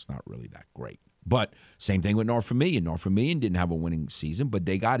really that great. But same thing with North Vermilion. North Vermilion didn't have a winning season, but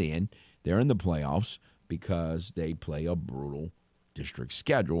they got in. They're in the playoffs because they play a brutal district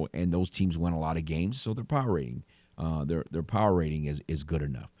schedule, and those teams win a lot of games. So their power rating, their power rating is good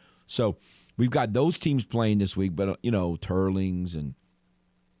enough. So we've got those teams playing this week, but Turlings and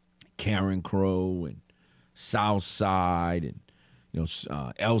Karen Crow and Southside and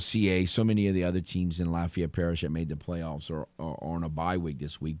LCA, so many of the other teams in Lafayette Parish that made the playoffs are on a bye week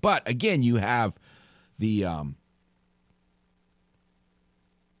this week. But again, you have the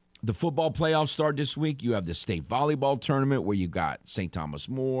football playoffs start this week. You have the state volleyball tournament where you got St. Thomas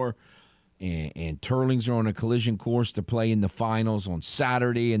More and Turlings are on a collision course to play in the finals on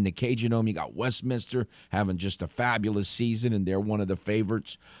Saturday. In the Cajun Dome, you got Westminster having just a fabulous season, and they're one of the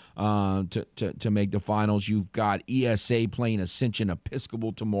favorites to make the finals. You've got ESA playing Ascension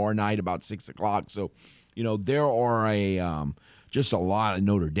Episcopal tomorrow night about 6 o'clock. So, there are just a lot of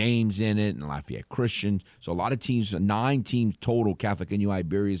Notre Dame's in it and Lafayette Christian. So a lot of teams, 9 teams total. Catholic NU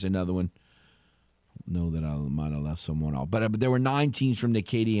Iberia is another one. Know that I might have left someone off. But there were 9 teams from the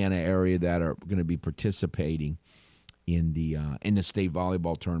Acadiana area that are going to be participating in the state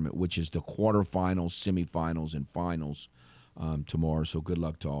volleyball tournament, which is the quarterfinals, semifinals, and finals tomorrow. So good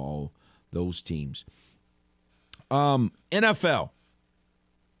luck to all those teams. NFL.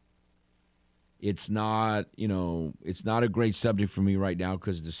 It's not a great subject for me right now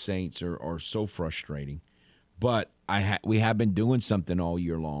because the Saints are so frustrating. But we have been doing something all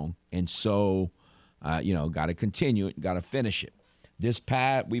year long, and so got to continue it, got to finish it.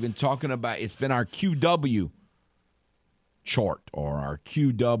 We've been talking about, it's been our QW chart or our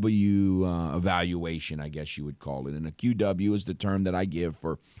QW evaluation, I guess you would call it. And a QW is the term that I give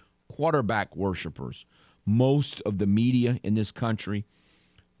for quarterback worshipers. Most of the media in this country,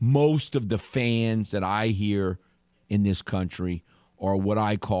 most of the fans that I hear in this country are what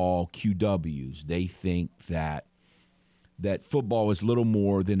I call QWs. They think that football is little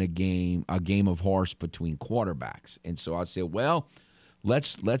more than a game of horse between quarterbacks. And so I said, well,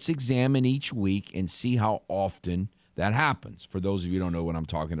 let's examine each week and see how often that happens, for those of you who don't know what I'm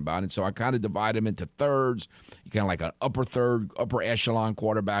talking about. And so I kind of divide them into thirds. You kind of like an upper third, upper echelon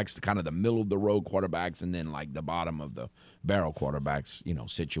quarterbacks, kind of the middle of the road quarterbacks, and then like the bottom of the barrel quarterbacks,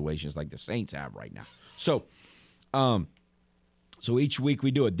 situations like the Saints have right now. So each week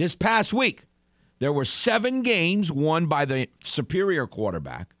we do it. This past week, there were 7 games won by the superior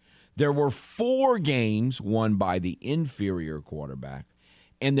quarterback. There were 4 games won by the inferior quarterback.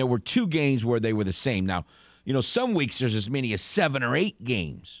 And there were 2 games where they were the same. Now, some weeks there's as many as 7 or 8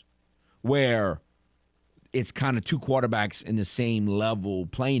 games where it's kind of 2 quarterbacks in the same level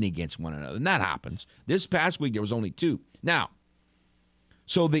playing against one another. And that happens. This past week there was only 2. Now,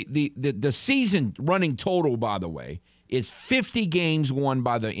 so the season running total, by the way, is 50 games won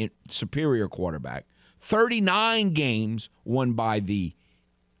by the superior quarterback, 39 games won by the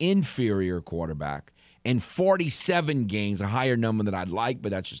inferior quarterback, and 47 games, a higher number than I'd like,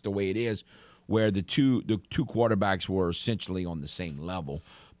 but that's just the way it is, where the two quarterbacks were essentially on the same level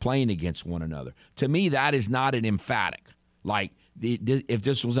playing against one another. To me, that is not an emphatic. Like, if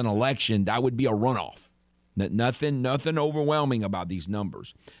this was an election, that would be a runoff. Nothing overwhelming about these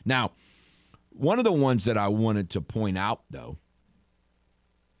numbers. Now, one of the ones that I wanted to point out, though,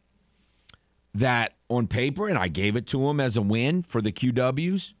 that on paper, and I gave it to them as a win for the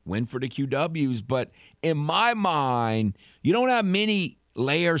QWs, but in my mind, you don't have many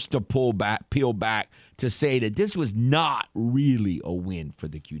layers to peel back to say that this was not really a win for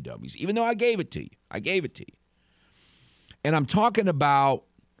the QWs, even though I gave it to you. And I'm talking about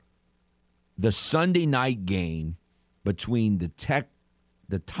the Sunday night game between the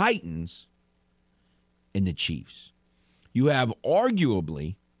Titans and the Chiefs. You have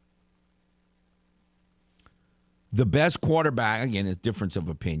arguably the best quarterback, again, it's a difference of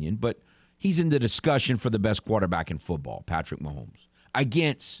opinion, but he's in the discussion for the best quarterback in football, Patrick Mahomes,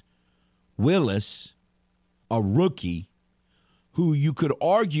 against Willis, a rookie, who you could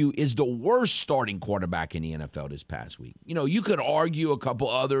argue is the worst starting quarterback in the NFL this past week. You could argue a couple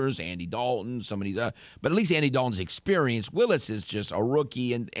others, Andy Dalton, some of these, but at least Andy Dalton's experienced. Willis is just a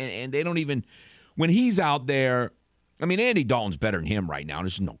rookie, and they don't even, when he's out there, Andy Dalton's better than him right now.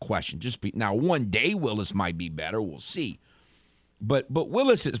 There's no question. Now, one day Willis might be better. We'll see. But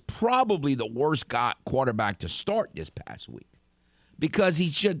Willis is probably the worst quarterback to start this past week because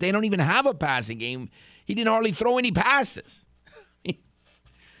they don't even have a passing game. He didn't hardly throw any passes.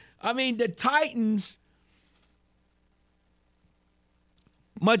 The Titans,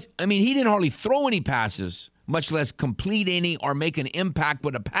 he didn't hardly throw any passes, much less complete any or make an impact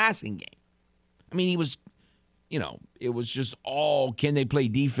with a passing game. He was, it was just all, can they play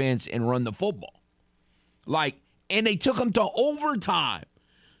defense and run the football? And they took them to overtime.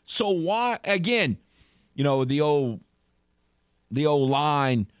 So why, again, the old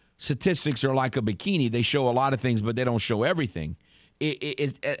line, statistics are like a bikini. They show a lot of things, but they don't show everything.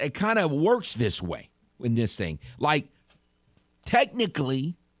 It kind of works this way in this thing.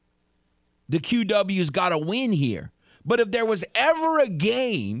 Technically, the QW's got to win here. But if there was ever a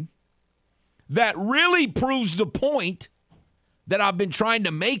game that really proves the point that I've been trying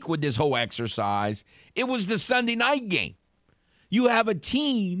to make with this whole exercise, it was the Sunday night game. You have a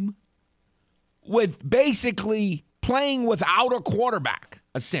team with basically playing without a quarterback,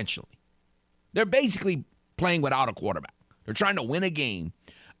 essentially. They're basically playing without a quarterback. They're trying to win a game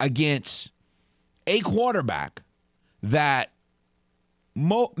against a quarterback that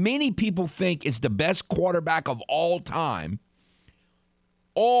many people think is the best quarterback of all time,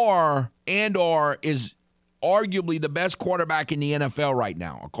 or is arguably the best quarterback in the NFL right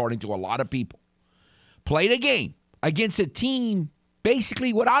now, according to a lot of people. Played a game against a team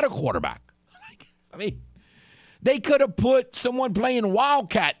basically without a quarterback. They could have put someone playing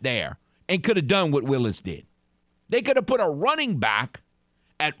Wildcat there and could have done what Willis did. They could have put a running back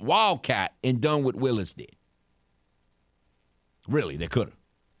at Wildcat and done what Willis did. Really, they could have.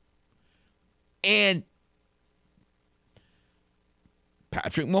 And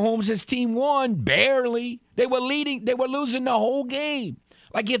Patrick Mahomes' team won barely. They were losing the whole game.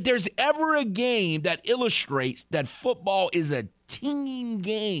 If there's ever a game that illustrates that football is a team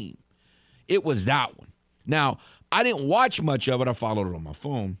game, it was that one. Now, I didn't watch much of it. I followed it on my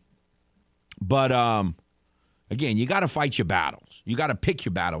phone. But, again, you got to fight your battles. You got to pick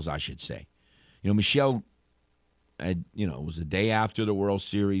your battles, I should say. Michelle, it was the day after the World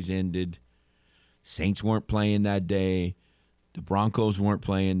Series ended. Saints weren't playing that day. The Broncos weren't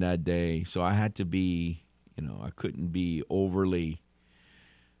playing that day, so I had to be, I couldn't be overly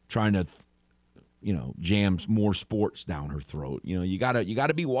trying to, jam more sports down her throat. You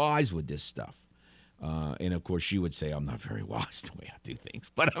gotta be wise with this stuff. And of course, she would say I'm not very wise the way I do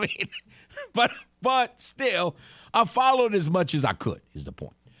things. But I mean, but still, I followed as much as I could. Is the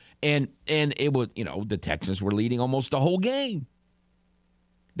point. And it was, the Texans were leading almost the whole game.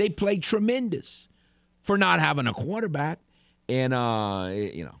 They played tremendous for not having a quarterback. And,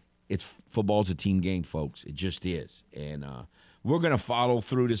 football's a team game, folks. It just is. And we're going to follow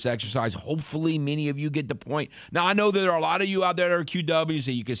through this exercise. Hopefully, many of you get the point. Now, I know that there are a lot of you out there that are QWs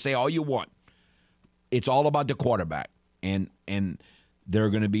that you can say all you want. It's all about the quarterback. And there are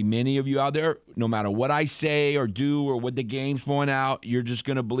going to be many of you out there, no matter what I say or do or what the games point out, you're just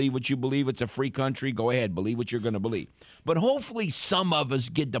going to believe what you believe. It's a free country. Go ahead. Believe what you're going to believe. But hopefully some of us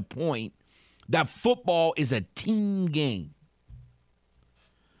get the point that football is a team game.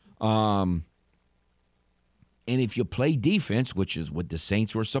 And if you play defense, which is what the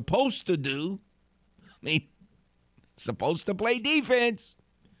Saints were supposed to do, supposed to play defense.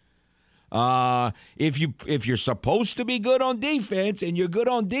 If you're supposed to be good on defense and you're good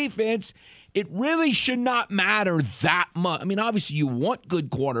on defense, it really should not matter that much. I mean, obviously you want good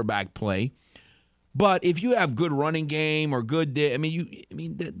quarterback play, but if you have good running game or good,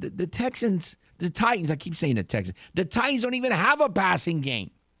 the Texans, the Titans. I keep saying the Texans. The Titans don't even have a passing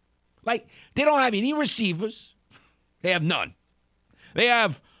game. Like, they don't have any receivers. They have none. They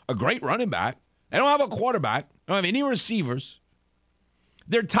have a great running back. They don't have a quarterback. They don't have any receivers.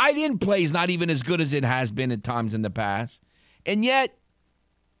 Their tight end play is not even as good as it has been at times in the past. And yet,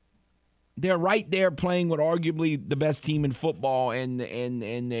 they're right there playing with arguably the best team in football, and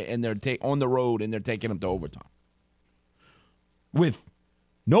they're on the road, and they're taking them to overtime. With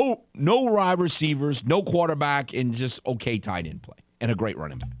no wide receivers, no quarterback, and just okay tight end play, and a great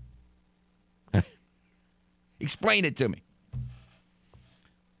running back. Explain it to me.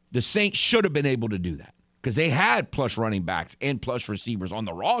 The Saints should have been able to do that because they had plus running backs and plus receivers on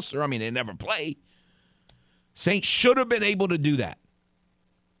the roster. I mean, they never play. Saints should have been able to do that.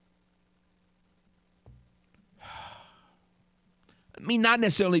 I mean, not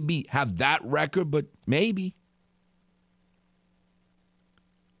necessarily have that record, but maybe.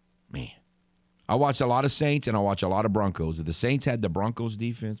 Man, I watch a lot of Saints and I watch a lot of Broncos. If the Saints had the Broncos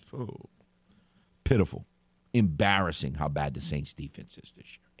defense, pitiful. Embarrassing how bad the Saints defense is this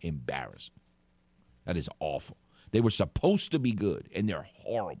year. Embarrassing. That is awful. They were supposed to be good, and they're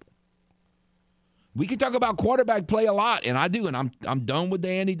horrible. We can talk about quarterback play a lot, and I do, and I'm done with the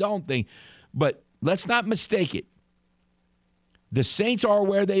Andy Dalton thing. But let's not mistake it. The Saints are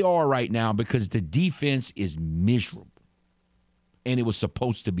where they are right now because the defense is miserable, and it was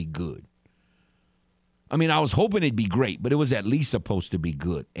supposed to be good. I mean, I was hoping it'd be great, but it was at least supposed to be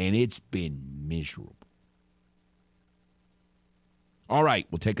good, and it's been miserable. All right,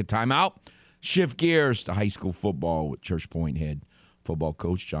 we'll take a timeout. Shift gears to high school football with Church Point head football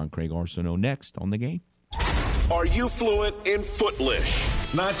coach John Craig Arsenault next on The Game. Are you fluent in Footlish?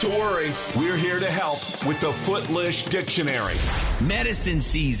 Not to worry, we're here to help with the Footlish Dictionary. Medicine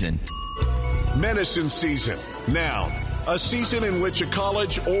season. Medicine season. Noun. A season in which a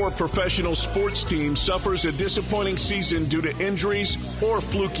college or professional sports team suffers a disappointing season due to injuries or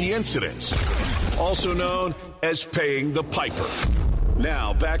fluky incidents. Also known as paying the piper.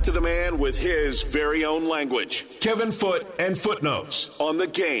 Now, back to the man with his very own language. Kevin Foote and Footnotes on The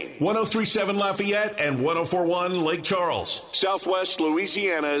Game. 103.7 Lafayette and 104.1 Lake Charles, Southwest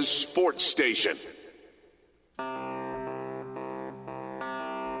Louisiana's sports station.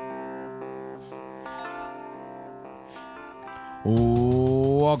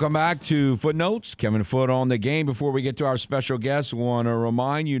 Welcome back to Footnotes. Kevin Foote on The Game. Before we get to our special guest, want to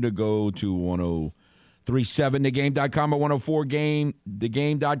remind you to go to 1037thegame.com or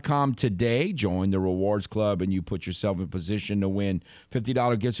 104thegame.com today. Join the Rewards Club, and you put yourself in position to win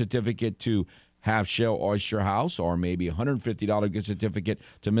 $50 gift certificate to Half Shell Oyster House, or maybe $150 gift certificate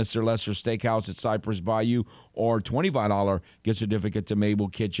to Mr. Lester Steakhouse at Cypress Bayou, or $25 gift certificate to Mabel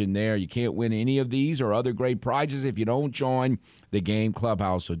Kitchen there. You can't win any of these or other great prizes if you don't join the Game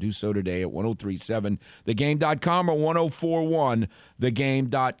Clubhouse. So do so today at 1037thegame.com or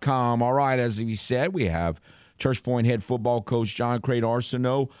 1041thegame.com. All right, as we said, we have Church Point head football coach John Craig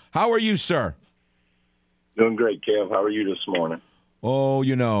Arsenault. How are you, sir? Doing great, Kev. How are you this morning? Oh,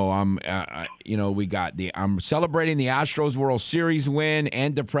 I'm celebrating the Astros World Series win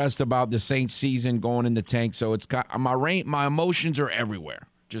and depressed about the Saints season going in the tank. So it's got my emotions are everywhere,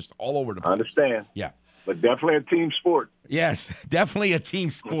 just all over the place. I understand. Yeah, but definitely a team sport. Yes, definitely a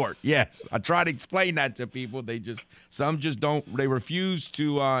team sport. Yes, I try to explain that to people. Some just don't. They refuse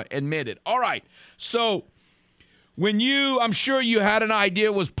to admit it. All right, so I'm sure you had an idea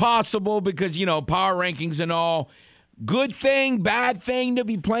it was possible because power rankings and all. Good thing, bad thing to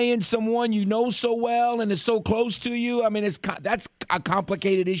be playing someone you know so well and is so close to you. I mean, that's a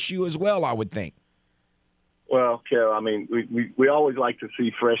complicated issue as well, I would think. Well, Kev, I mean, we always like to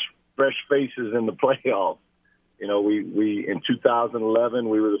see fresh faces in the playoffs. We in 2011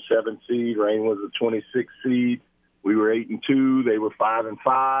 we were the 7th seed. Rain was the 26th seed. We were 8-2. They were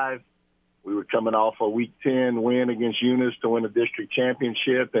 5-5. We were coming off a Week 10 win against Eunice to win a district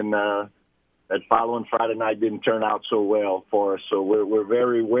championship, and that following Friday night didn't turn out so well for us. So we're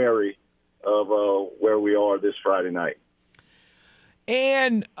very wary of where we are this Friday night.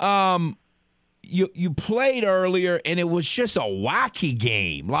 And you played earlier, and it was just a wacky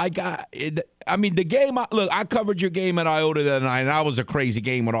game. Like the game. I covered your game at Iota that night, and that was a crazy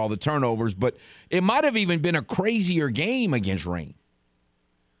game with all the turnovers. But it might have even been a crazier game against Rain.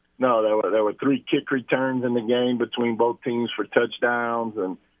 No, there were 3 kick returns in the game between both teams for touchdowns,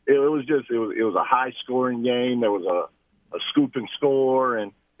 and it was a high scoring game. There was a scoop and score,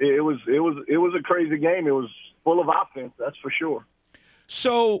 and it was a crazy game. It was full of offense, that's for sure.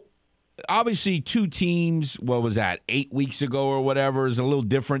 So obviously 2 teams, what was that, 8 weeks ago or whatever, is a little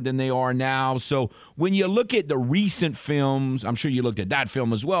different than they are now. So when you look at the recent films, I'm sure you looked at that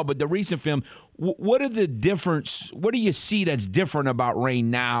film as well, but the recent film, what are the difference? What do you see that's different about Rain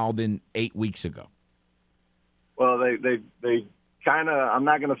now than 8 weeks ago? Well, they kind of, I'm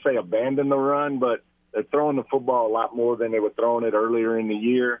not going to say abandon the run, but they're throwing the football a lot more than they were throwing it earlier in the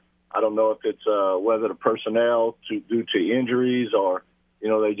year. I don't know if it's whether the personnel due to injuries or,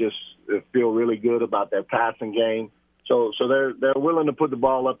 they just feel really good about their passing game. So they're willing to put the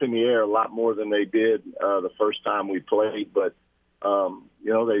ball up in the air a lot more than they did the first time we played. But,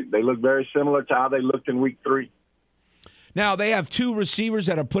 they look very similar to how they looked in Week 3. Now, they have 2 receivers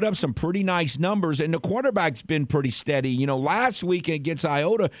that have put up some pretty nice numbers, and the quarterback's been pretty steady. Last week against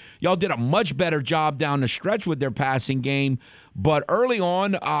Iota, y'all did a much better job down the stretch with their passing game. But early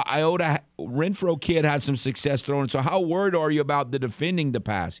on, Iota, Renfro kid had some success throwing. So how worried are you about the defending the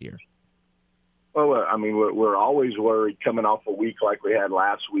pass here? Well, I mean, we're always worried coming off a week like we had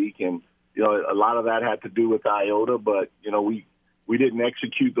last week. And, a lot of that had to do with Iota. But, we didn't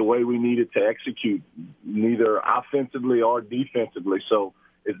execute the way we needed to execute, neither offensively or defensively. So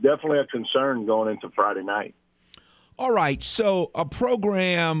it's definitely a concern going into Friday night. All right, so a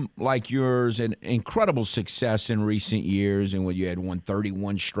program like yours, an incredible success in recent years, and when you had won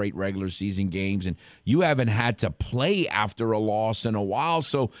 31 straight regular season games, and you haven't had to play after a loss in a while.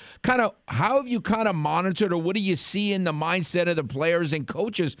 So how have you monitored, or what do you see in the mindset of the players and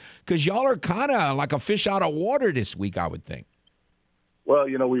coaches? Because y'all are kind of like a fish out of water this week, I would think. Well,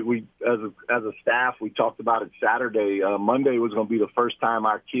 we as a staff, we talked about it Saturday. Monday was going to be the first time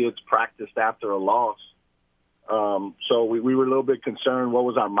our kids practiced after a loss. So we were a little bit concerned. What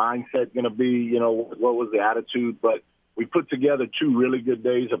was our mindset going to be? What was the attitude? But we put together 2 really good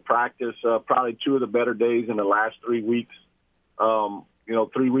days of practice, probably 2 of the better days in the last 3 weeks.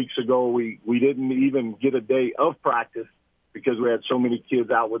 3 weeks ago, we didn't even get a day of practice because we had so many kids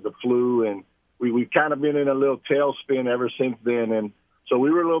out with the flu, and we've kind of been in a little tailspin ever since then. And so we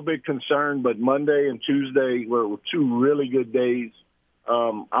were a little bit concerned, but Monday and Tuesday were 2 really good days.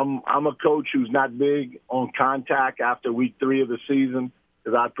 I'm a coach who's not big on contact after Week 3 of the season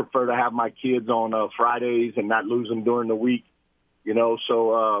because I'd prefer to have my kids on Fridays and not lose them during the week.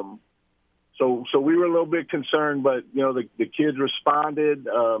 So we were a little bit concerned, but the kids responded.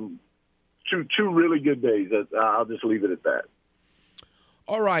 2 really good days. I'll just leave it at that.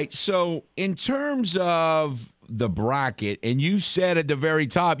 All right. So in terms of the bracket, and you said at the very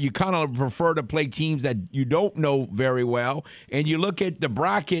top, you kind of prefer to play teams that you don't know very well. And you look at the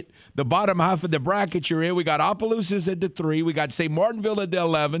bracket, the bottom half of the bracket you're in. We got Opelousas at the 3. We got St. Martinville at the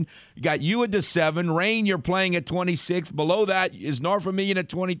 11. You got you at the 7. Rain, you're playing at 26. Below that is North Vermilion at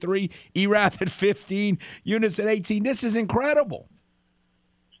 23. Erath at 15. Eunice at 18. This is incredible.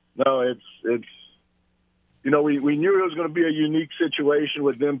 No, it's we knew it was going to be a unique situation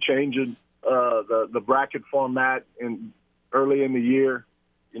with them changing the bracket format early in the year.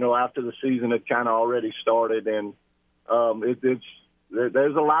 After the season had kind of already started, and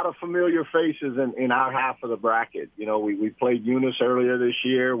there's a lot of familiar faces in our half of the bracket. We played Eunice earlier this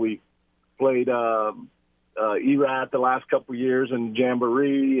year. We played Erath the last couple of years in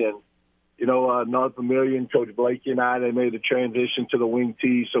Jamboree, and North Vermilion, Coach Blakey and I, they made the transition to the wing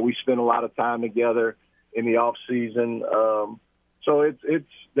tee, so we spent a lot of time together in the off season. So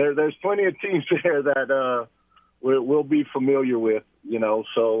there's plenty of teams there that we'll be familiar with.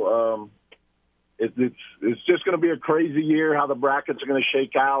 So it's just going to be a crazy year. How the brackets are going to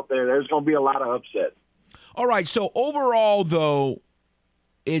shake out there's going to be a lot of upset. All right. So overall, though,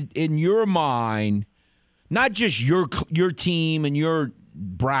 in your mind, not just your team and your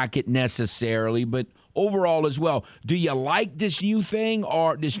bracket necessarily, but overall as well, do you like this new thing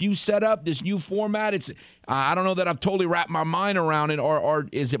or this new setup, this new format? It's I don't know that I've totally wrapped my mind around it, or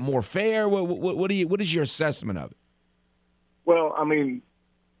is it more fair? What is your assessment of it? Well, I mean,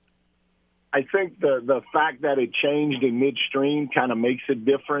 I think the fact that it changed in midstream kind of makes it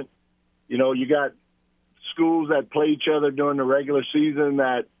different. You got schools that play each other during the regular season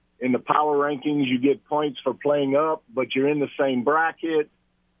that in the power rankings you get points for playing up, but you're in the same bracket.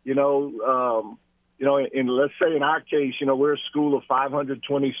 And let's say in our case, we're a school of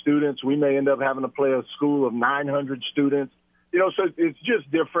 520 students. We may end up having to play a school of 900 students. So it's just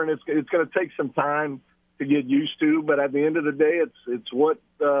different. It's going to take some time to get used to, but at the end of the day, it's what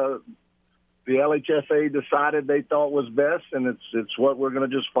the LHSA decided they thought was best, and it's what we're going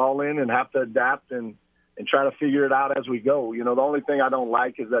to just fall in and have to adapt and try to figure it out as we go. The only thing I don't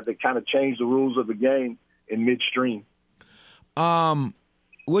like is that they kind of changed the rules of the game in midstream.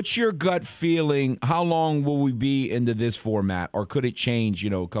 What's your gut feeling? How long will we be into this format, or could it change,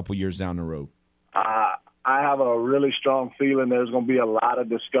 a couple years down the road? I have a really strong feeling there's going to be a lot of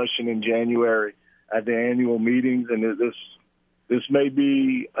discussion in January at the annual meetings, and this may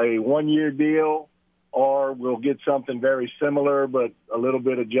be a one-year deal, or we'll get something very similar but a little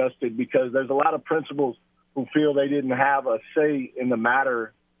bit adjusted, because there's a lot of principals who feel they didn't have a say in the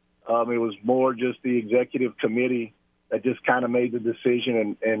matter. It was more just the executive committee that just kind of made the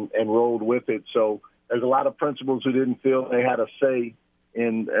decision and rolled with it. So there's a lot of principals who didn't feel they had a say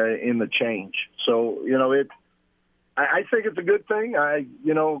in the change. So, I think it's a good thing.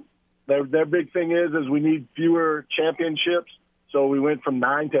 Their big thing is we need fewer championships. So we went from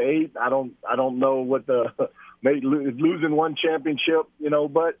 9 to 8. I don't know what losing one championship,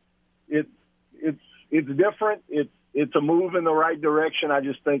 but it's different. It's a move in the right direction. I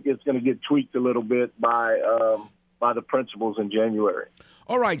just think it's going to get tweaked a little bit by the principals in January.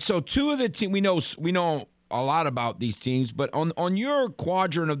 All right, so two of the teams, we know a lot about these teams, but on your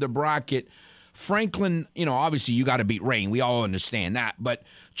quadrant of the bracket, Franklin, obviously you got to beat Rain. We all understand that. But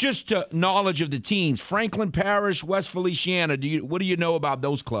just knowledge of the teams, Franklin Parish, West Feliciana, what do you know about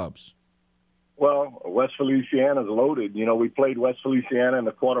those clubs? Well, West Feliciana's loaded. We played West Feliciana in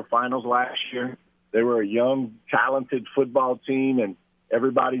the quarterfinals last year. They were a young, talented football team, and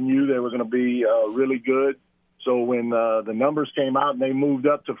everybody knew they were going to be really good. So when the numbers came out and they moved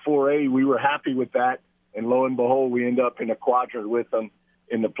up to 4A, we were happy with that. And lo and behold, we end up in a quadrant with them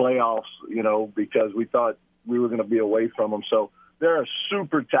in the playoffs, because we thought we were going to be away from them. So they're a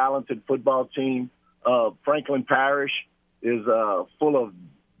super talented football team. Franklin Parish is full of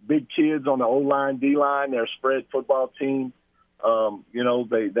big kids on the O-line, D-line. They're a spread football team.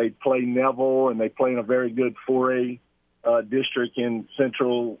 They play Neville, and they play in a very good 4A district in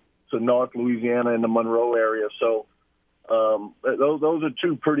central to North Louisiana in the Monroe area. So those are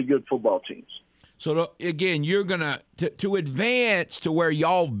two pretty good football teams. So, again, you're going to advance to where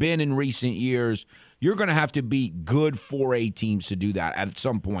y'all have been in recent years, you're going to have to beat good 4A teams to do that at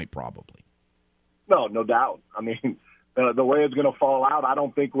some point probably. No doubt. I mean, the way it's going to fall out, I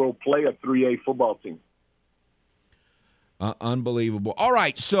don't think we'll play a 3A football team. Unbelievable. All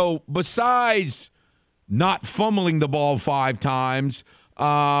right, so besides not fumbling the ball 5 times,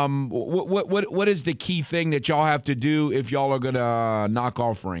 what is the key thing that y'all have to do if y'all are going to knock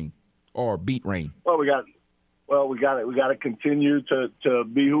off Rain or beat Rain? Well, we got to continue to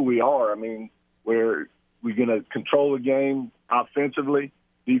be who we are. I mean, we're going to control the game offensively.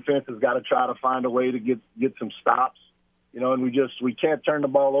 Defense has got to try to find a way to get some stops. And we can't turn the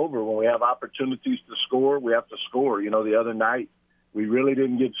ball over. When we have opportunities to score, we have to score. The other night we really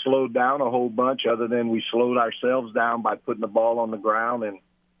didn't get slowed down a whole bunch, other than we slowed ourselves down by putting the ball on the ground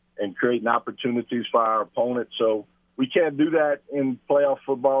and creating opportunities for our opponent. So we can't do that in playoff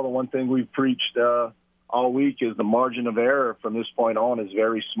football. The one thing we've preached all week is the margin of error from this point on is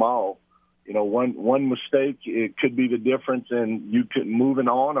very small. One mistake, it could be the difference in you moving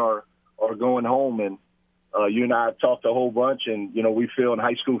on or going home. And you and I have talked a whole bunch, and, we feel in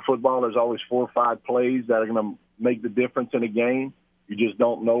high school football there's always 4 or 5 plays that are going to make the difference in a game. You just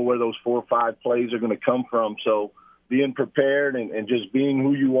don't know where those 4 or 5 plays are going to come from. So being prepared and just being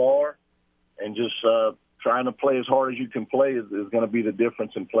who you are and just trying to play as hard as you can play is going to be the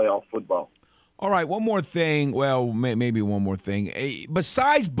difference in playoff football. All right, one more thing. Well, maybe one more thing.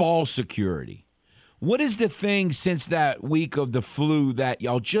 Besides ball security, What is the thing since that week of the flu that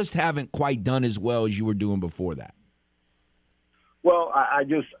y'all just haven't quite done as well as you were doing before that? Well, I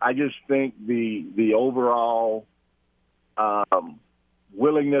just think the overall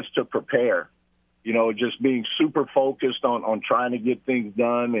willingness to prepare, just being super focused on trying to get things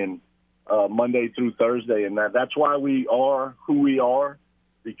done and Monday through Thursday. And that's why we are who we are,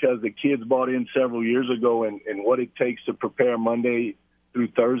 because the kids bought in several years ago and what it takes to prepare Monday through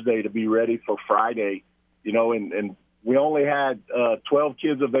Thursday to be ready for Friday, and we only had 12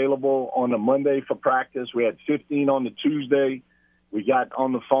 kids available on a Monday for practice. We had 15 on the Tuesday. We got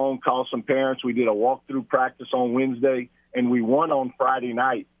on the phone, called some parents. We did a walkthrough practice on Wednesday, and we won on Friday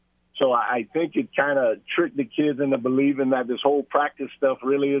night. So I think it kind of tricked the kids into believing that this whole practice stuff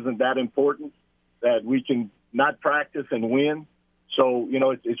really isn't that important, that we can not practice and win. So,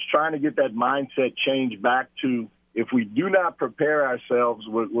 it's trying to get that mindset change back to, if we do not prepare ourselves,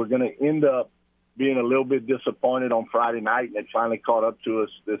 we're going to end up being a little bit disappointed on Friday night, and it finally caught up to us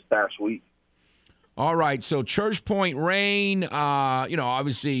this past week. All right, so Church Point, Rain,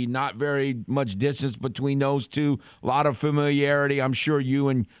 obviously not very much distance between those two. A lot of familiarity. I'm sure you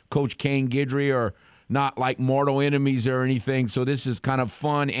and Coach Kane Guidry are not like mortal enemies or anything, so this is kind of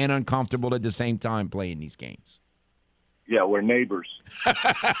fun and uncomfortable at the same time playing these games. Yeah, we're neighbors.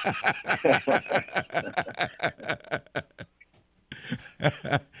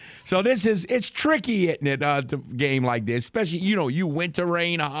 So it's tricky, isn't it, to game like this, especially, you went to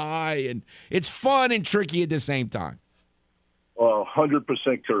Rain High, and it's fun and tricky at the same time. Well,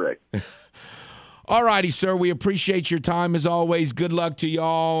 100% correct. All righty, sir. We appreciate your time as always. Good luck to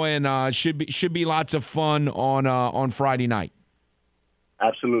y'all, and should be lots of fun on Friday night.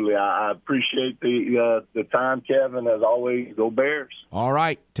 Absolutely. I appreciate the time, Kevin. As always, go Bears. All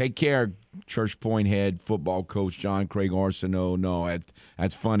right. Take care, Church Point head football coach John Craig Arsenault. No,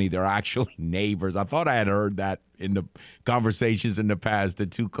 that's funny. They're actually neighbors. I thought I had heard that in the conversations in the past, the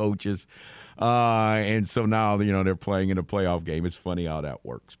two coaches. And so now, they're playing in a playoff game. It's funny how that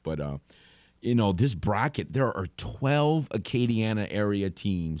works. But, this bracket, there are 12 Acadiana area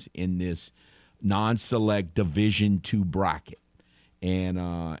teams in this non-select Division II bracket.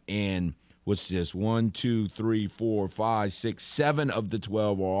 And what's this? 1, 2, 3, 4, 5, 6, 7 of the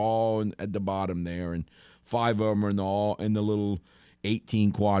 12 are all at the bottom there, and 5 of them are all in the little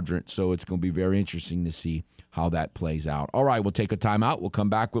 18 quadrant. So it's going to be very interesting to see how that plays out. All right, we'll take a timeout. We'll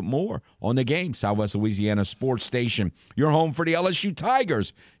come back with more on The Game, Southwest Louisiana Sports Station. Your home for the LSU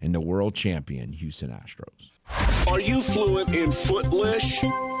Tigers and the world champion Houston Astros. Are you fluent in Footlish?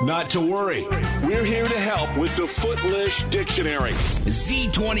 Not to worry. We're here to help with the Footlish Dictionary.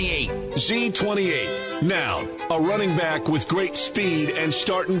 Z28. Z28. Noun, a running back with great speed and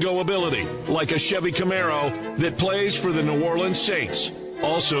start-and-go ability, like a Chevy Camaro that plays for the New Orleans Saints,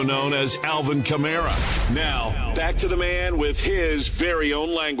 also known as Alvin Kamara. Now, back to the man with his very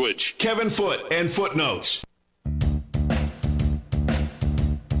own language, Kevin Foote and Footnotes.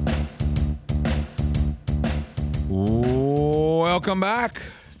 Welcome back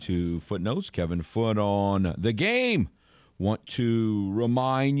to Footnotes. Kevin Foote on The Game. Want to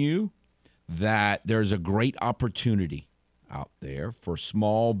remind you that there's a great opportunity out there for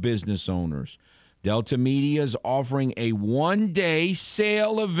small business owners. Delta Media is offering a one-day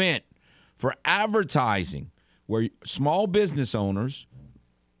sale event for advertising where small business owners,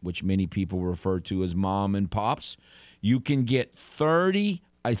 which many people refer to as mom and pops, you can get a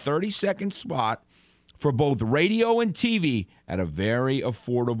 30-second spot for both radio and TV at a very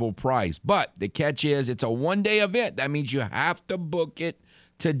affordable price. But the catch is it's a one-day event. That means you have to book it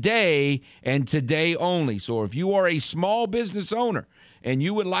today and today only. So if you are a small business owner and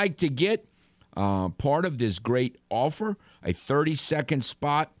you would like to get part of this great offer, a 30-second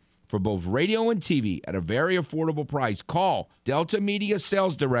spot for both radio and TV at a very affordable price, call Delta Media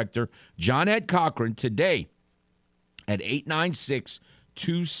Sales Director John Ed Cochran today at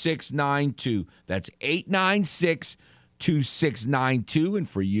 896-2692. That's 896-2692. And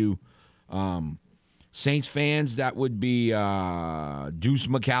for you Saints fans, that would be Deuce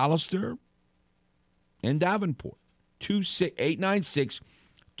McAllister and Davenport.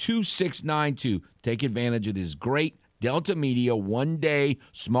 896-2692. Take advantage of this great Delta Media one-day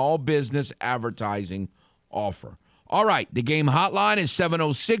small business advertising offer. All right, the game hotline is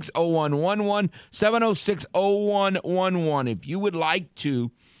 706-0111, 706-0111. If you would like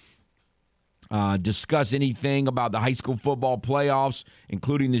to discuss anything about the high school football playoffs,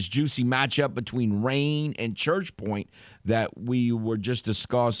 including this juicy matchup between Rain and Church Point that we were just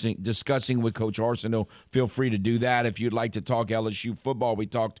discussing with Coach Arsenault. Feel free to do that. If you'd like to talk LSU football, we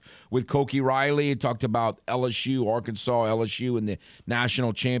talked with Koki Riley, talked about LSU, Arkansas, LSU, and the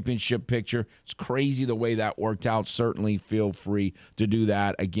national championship picture. It's crazy the way that worked out. Certainly feel free to do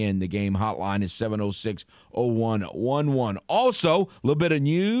that. Again, the game hotline is 706-0111. Also, a little bit of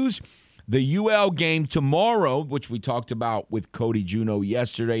news. The UL game tomorrow, which we talked about with Cody Juneau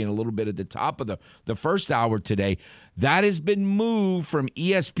yesterday and a little bit at the top of the first hour today, that has been moved from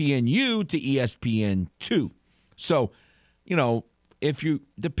ESPNU to ESPN2. So, if you,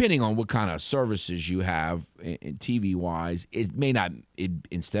 depending on what kind of services you have in TV-wise, it may not,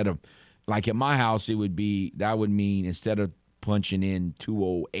 instead of, like at my house, that would mean instead of punching in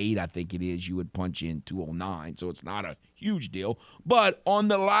 208, I think it is, you would punch in 209. So it's not a huge deal. But on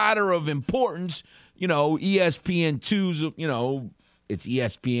the ladder of importance, ESPN2's, it's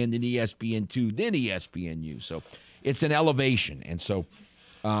ESPN, then ESPN2, then ESPNU. So it's an elevation. And so,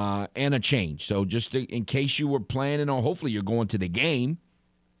 and a change. So just in case you were planning on, hopefully you're going to the game.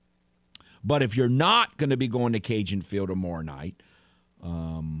 But if you're not going to be going to Cajun Field tomorrow night,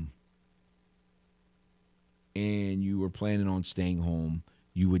 and you were planning on staying home,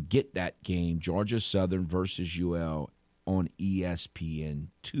 you would get that game, Georgia Southern versus UL, on ESPN2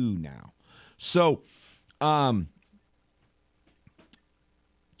 now. So, to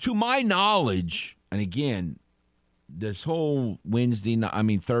my knowledge, and again, this whole Thursday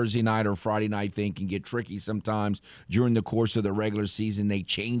night or Friday night thing can get tricky sometimes during the course of the regular season. They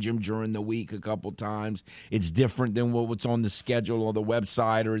change them during the week a couple times. It's different than what's on the schedule or the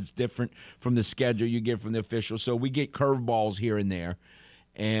website, or it's different from the schedule you get from the officials. So we get curveballs here and there.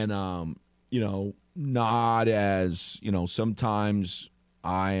 And, not as, sometimes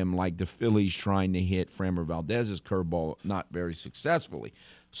I am like the Phillies trying to hit Framber Valdez's curveball, not very successfully.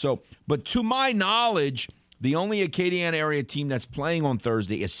 So, but to my knowledge, the only Acadiana area team that's playing on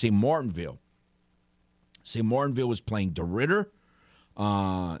Thursday is St. Martinville. St. Martinville is playing DeRidder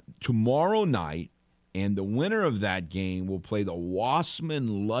tomorrow night, and the winner of that game will play the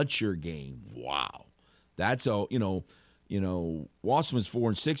Wassman-Lutcher game. Wow. That's Wassman's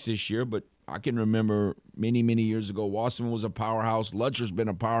 4-6 this year, but I can remember many, many years ago, Wassman was a powerhouse. Lutcher's been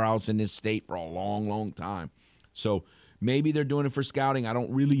a powerhouse in this state for a long, long time. So maybe they're doing it for scouting. I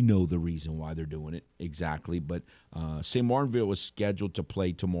don't really know the reason why they're doing it exactly, but St. Martinville is scheduled to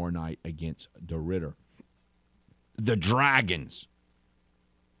play tomorrow night against DeRidder. The Dragons,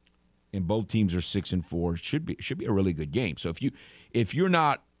 and both teams are 6-4. Should be a really good game. So if you're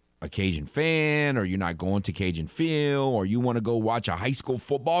not a Cajun fan, or you're not going to Cajun Field, or you want to go watch a high school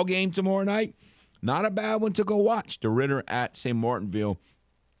football game tomorrow night, not a bad one to go watch. DeRidder at St. Martinville.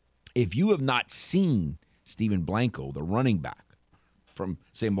 If you have not seen Stephen Blanco, the running back from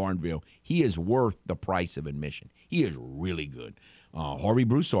St. Martinville, he is worth the price of admission. He is really good. Harvey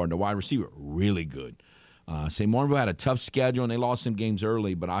Broussard, the wide receiver, really good. St. Martinville had a tough schedule, and they lost some games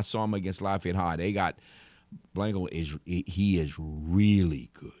early, but I saw him against Lafayette High. Blanco is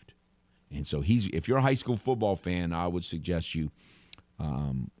really good. And so if you're a high school football fan, I would suggest you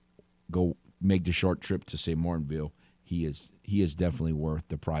go make the short trip to St. Martinville. He is definitely worth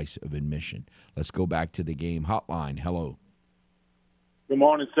the price of admission. Let's go back to the game hotline. Hello. Good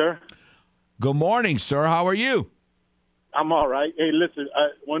morning, sir. Good morning, sir. How are you? I'm all right. Hey, listen,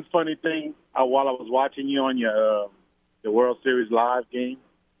 one funny thing while I was watching you on your the World Series live game.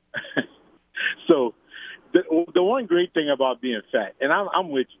 So the one great thing about being fat, and I'm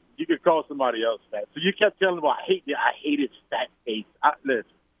with you. You could call somebody else fat. So you kept telling me, I hate his fat face. Listen,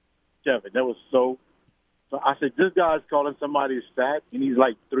 Kevin, that was so I said, this guy's calling somebody fat, and he's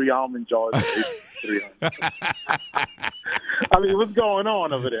like 3 almond jars. I mean, what's going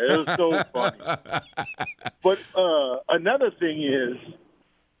on over there? It was so funny. But another thing is,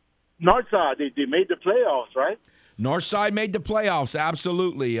 Northside, they made the playoffs, right? Northside made the playoffs,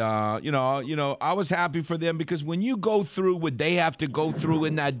 absolutely. I was happy for them because when you go through what they have to go through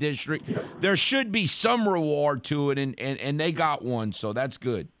in that district, there should be some reward to it, and they got one, so that's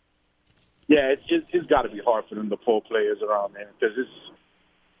good. Yeah, it's got to be hard for them to pull players around there because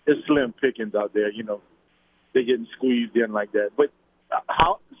it's slim pickings out there. They're getting squeezed in like that. But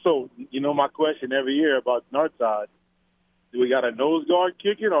how? So my question every year about Northside. Do we got a nose guard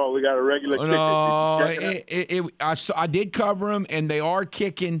kicking or we got a regular kicker? No, I did cover them, and they are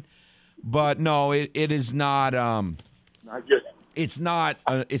kicking, but no, it is not. Not good. It's not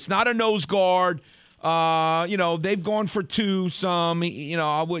a nose guard. They've gone for 2. Some,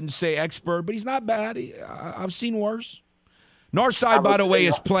 I wouldn't say expert, but he's not bad. I've seen worse. Northside, by the way,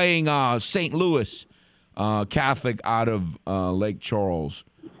 is playing St. Louis Catholic out of Lake Charles.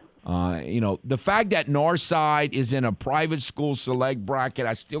 The fact that Northside is in a private school select bracket,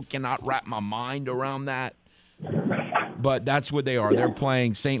 I still cannot wrap my mind around that. But that's what they are. They're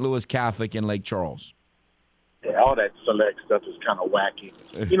playing St. Louis Catholic in Lake Charles. Yeah, all that select stuff is kind of wacky.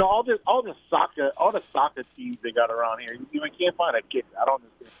 All the soccer teams they got around here, you can't find a kicker. I don't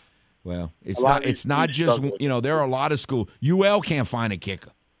understand. Well, it's not just, there are a lot of schools. UL can't find a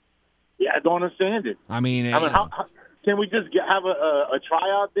kicker. Yeah, I don't understand it. I mean, how can we just have a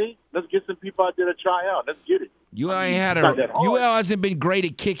tryout day? Let's get some people out there to try out. Let's get it. UL hasn't been great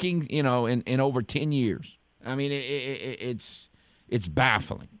at kicking, in over 10 years. I mean, it's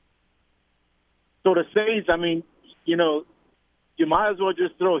baffling. So the Saints, you might as well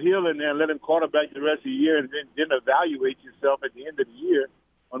just throw Hill in there and let him quarterback the rest of the year, and then evaluate yourself at the end of the year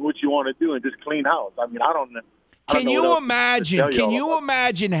on what you want to do and just clean house. I don't know. Can you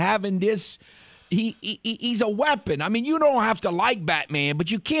imagine having this? He's a weapon. I mean, you don't have to like Batman,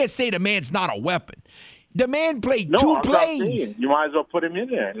 but you can't say the man's not a weapon. The man played two plays. You might as well put him in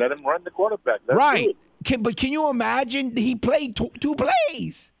there and let him run the quarterback. Right. But can you imagine he played two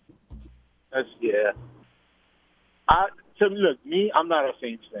plays? Look, I'm not a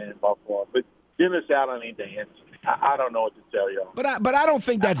Saints fan by far, but Dennis Allen ain't the answer. I don't know what to tell y'all. But I don't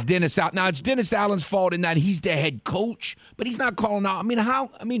think that's Dennis Allen. Now, it's Dennis Allen's fault in that he's the head coach, but he's not calling out.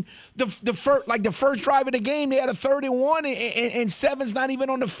 The first drive of the game, they had a 31 and Seven's not even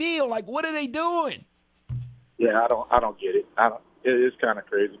on the field. Like, what are they doing? Yeah, I don't get it. It's kind of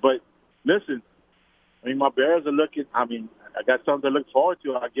crazy. But listen, my Bears are looking. I got something to look forward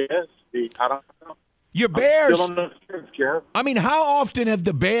to, I guess. I don't know. Your Bears. How often have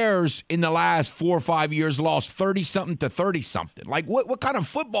the Bears in the last 4 or 5 years lost 30-something to 30-something? Like, what kind of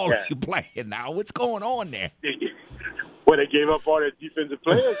football are you playing now? What's going on there? Well, they gave up all their defensive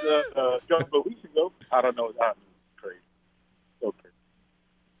players a couple of weeks ago. I don't know. Crazy. So crazy.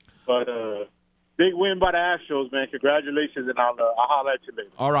 But big win by the Astros, man. Congratulations, and I'll holler at you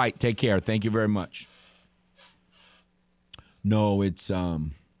later. All right. Take care. Thank you very much. No, it's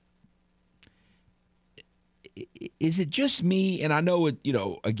is it just me? And I know it,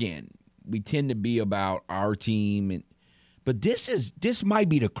 again, we tend to be about our team, but this might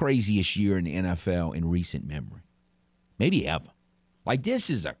be the craziest year in the NFL in recent memory. Maybe ever. Like, this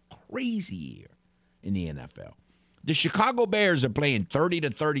is a crazy year in the NFL. The Chicago Bears are playing 30 to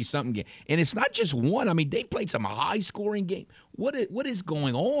 30-something games. And it's not just one. They played some high-scoring game. What is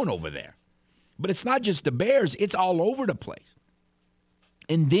going on over there? But it's not just the Bears. It's all over the place.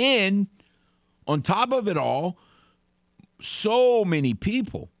 And then, on top of it all, so many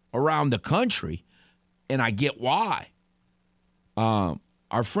people around the country, and I get why.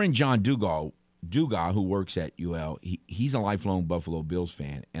 Our friend John Dugas, who works at UL, he's a lifelong Buffalo Bills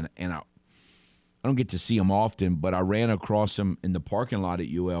fan, and I don't get to see him often, but I ran across him in the parking lot at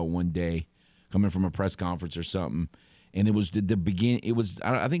UL one day, coming from a press conference or something, and it was the beginning. It was,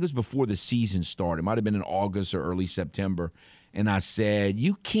 I think it was before the season started. It might have been in August or early September. And I said,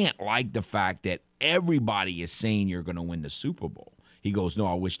 you can't like the fact that everybody is saying you're going to win the Super Bowl. He goes, no,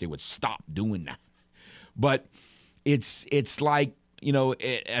 I wish they would stop doing that. But it's like,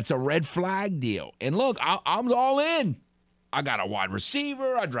 it's a red flag deal. And look, I'm all in. I got a wide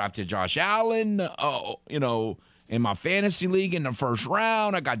receiver. I drafted Josh Allen, in my fantasy league in the first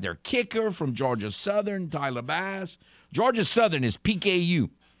round. I got their kicker from Georgia Southern, Tyler Bass. Georgia Southern is PKU.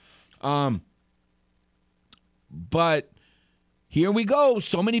 But here we go.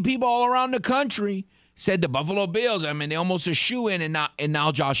 So many people all around the country said the Buffalo Bills, they almost a shoe-in, and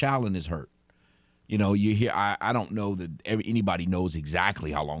now Josh Allen is hurt. You hear, I don't know that anybody knows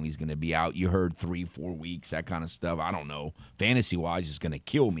exactly how long he's going to be out. You heard 3-4 weeks, that kind of stuff. I don't know. Fantasy-wise, it's going to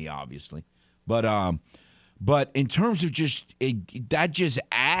kill me, obviously. But in terms of that just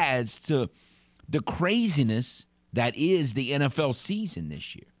adds to the craziness that is the NFL season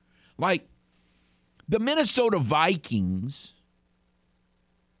this year. Like, the Minnesota Vikings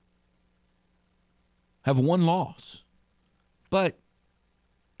have one loss. But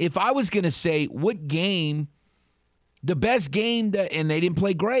if I was going to say what game, the best game, and they didn't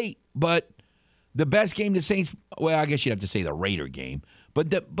play great, but the best game the Saints, well, I guess you'd have to say the Raider game.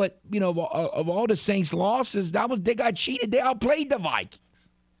 But of all the Saints' losses, they got cheated. They outplayed the Vikings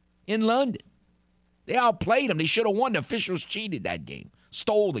in London. They outplayed them. They should have won. The officials cheated that game,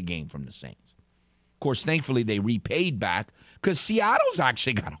 stole the game from the Saints. Of course, thankfully, they repaid back because Seattle's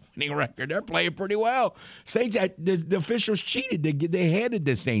actually got a winning record. They're playing pretty well. Saints, the officials cheated. They handed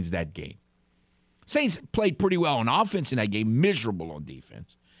the Saints that game. Saints played pretty well on offense in that game, miserable on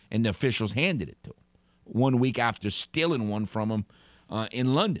defense, and the officials handed it to them. 1 week after stealing one from them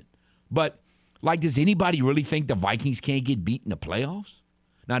in London. But, does anybody really think the Vikings can't get beat in the playoffs?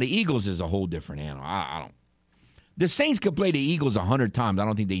 Now, the Eagles is a whole different animal. I don't. The Saints could play the Eagles 100 times. I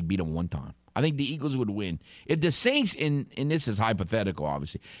don't think they'd beat them one time. I think the Eagles would win. If the Saints, and this is hypothetical,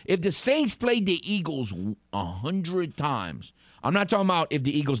 obviously, if the Saints played the Eagles 100 times, I'm not talking about if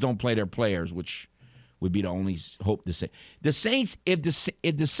the Eagles don't play their players, which would be the only hope to say. The Saints, if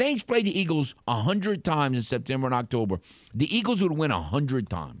the Saints played the Eagles 100 times in September and October, the Eagles would win 100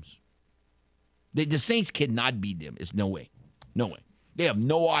 times. The Saints cannot beat them. It's no way. No way. They have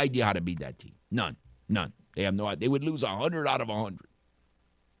no idea how to beat that team. None. They have no idea. They would lose 100 out of 100.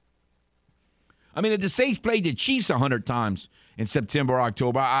 I mean, if the Saints played the Chiefs 100 times in September or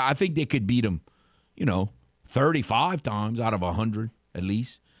October, I think they could beat them, 35 times out of 100 at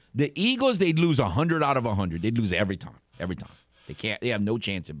least. The Eagles, they'd lose 100 out of 100. They'd lose every time. Every time. They have no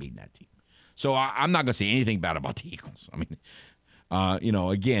chance of beating that team. So I'm not going to say anything bad about the Eagles. I mean,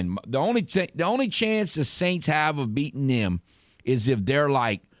 again, the only chance the Saints have of beating them is if they're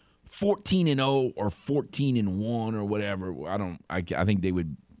like 14-0 or 14-1 or whatever. I think they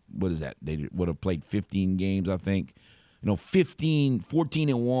would. What is that? They would have played 15 games, I think.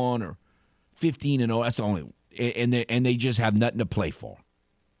 14-1 or 15-0. That's the only. And they just have nothing to play for.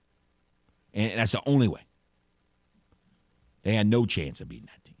 And that's the only way. They had no chance of beating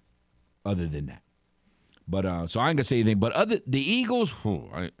that team, other than that. But so I ain't gonna say anything. But the Eagles,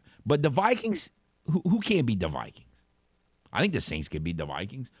 but the Vikings, who can't beat the Vikings? I think the Saints could beat the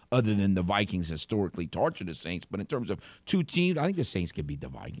Vikings, other than the Vikings historically tortured the Saints. But in terms of two teams, I think the Saints could beat the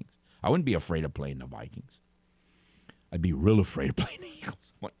Vikings. I wouldn't be afraid of playing the Vikings. I'd be real afraid of playing the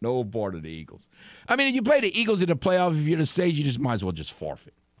Eagles. I want no part of the Eagles. I mean, if you play the Eagles in the playoffs, if you're the Saints, you just might as well just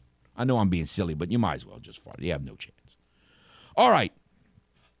forfeit. I know I'm being silly, but you might as well just forfeit. You have no chance. All right.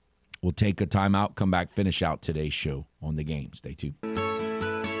 We'll take a timeout, come back, finish out today's show on the game. Stay tuned.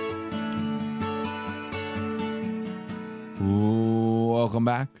 Welcome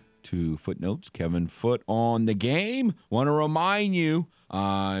back to Footnotes. Kevin Foote on the game. Want to remind you,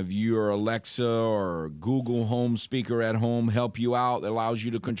 if your Alexa or Google Home speaker at home help you out, it allows you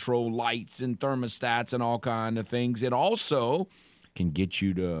to control lights and thermostats and all kind of things. It also can get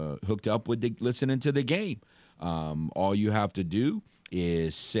you hooked up with listening to the game. All you have to do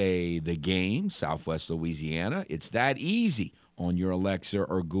is say the game, Southwest Louisiana. It's that easy on your Alexa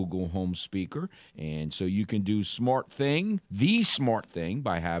or Google Home speaker. And so you can do the smart thing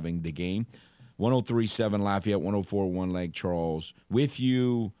by having the game. 1037 Lafayette, 1041 Lake Charles, with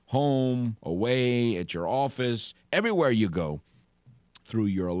you, home, away, at your office, everywhere you go, through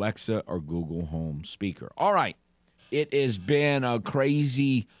your Alexa or Google Home speaker. All right. It has been a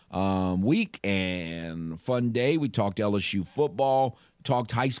crazy week and fun day. We talked LSU football,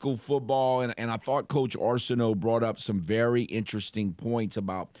 talked high school football, and I thought Coach Arsenault brought up some very interesting points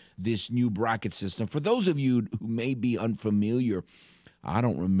about this new bracket system. For those of you who may be unfamiliar, I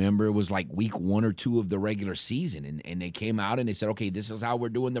don't remember. It was like week 1 or 2 of the regular season, and they came out and they said, okay, this is how we're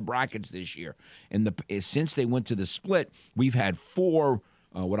doing the brackets this year. And since they went to the split, we've had 4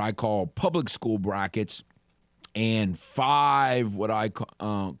 what I call public school brackets, and 5 what I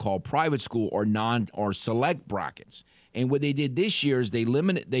call private school or select brackets. And what they did this year is they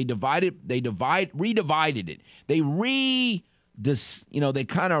redivided it. They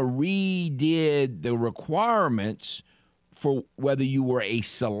kind of redid the requirements for whether you were a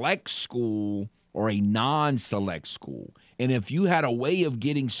select school or a non-select school. And if you had a way of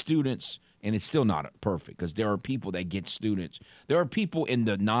getting students, and it's still not perfect because there are people that get students. There are people in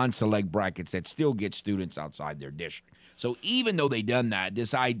the non-select brackets that still get students outside their district. So even though they done that,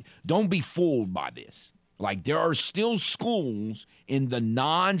 don't be fooled by this. Like, there are still schools in the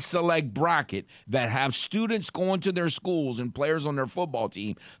non-select bracket that have students going to their schools and players on their football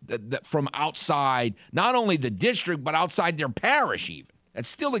team that from outside, not only the district, but outside their parish even. That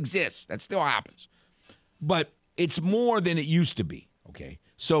still exists. That still happens. But it's more than it used to be, okay?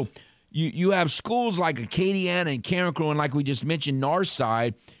 So you have schools like Acadiana and Carencro, and like we just mentioned,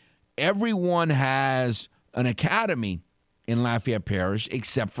 Northside. Everyone has an academy in Lafayette Parish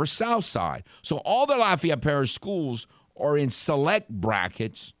except for Southside. So all the Lafayette Parish schools are in select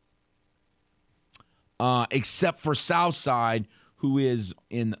brackets except for Southside, who is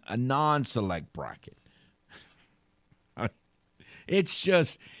in a non-select bracket. It's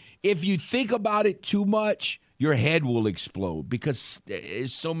just, if you think about it too much, your head will explode because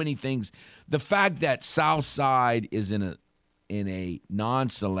there's so many things. The fact that Southside is in a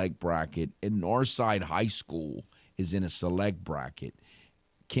non-select bracket and Northside High School is in a select bracket,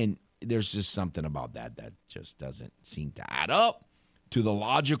 there's just something about that just doesn't seem to add up to the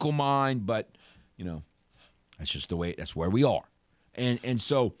logical mind. But, That's just the way. That's where we are, and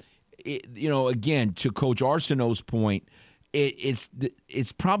so, again, to Coach Arsenault's point, it's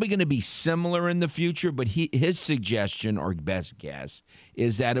probably going to be similar in the future. But his suggestion, or best guess,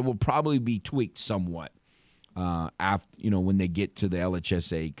 is that it will probably be tweaked somewhat after when they get to the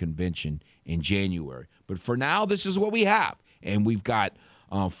LHSA convention in January. But for now, this is what we have, and we've got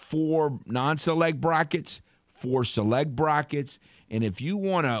 4 non-select brackets, 4 select brackets. And if you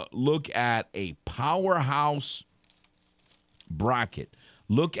want to look at a powerhouse bracket,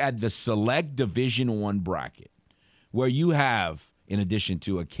 look at the select Division I bracket, where you have, in addition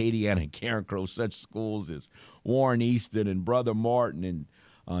to Acadiana and Carencro, such schools as Warren Easton and Brother Martin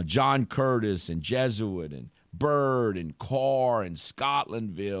and John Curtis and Jesuit and Byrd and Carr and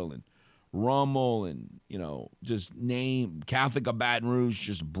Scotlandville and Rummel and, just name Catholic of Baton Rouge,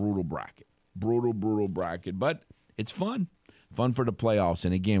 just brutal bracket. Brutal bracket. But it's fun. Fun for the playoffs.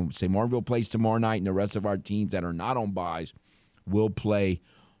 And again, St. Martinville plays tomorrow night, and the rest of our teams that are not on byes will play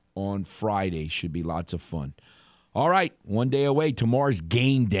on Friday. Should be lots of fun. All right, one day away. Tomorrow's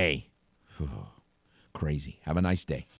game day. Crazy. Have a nice day.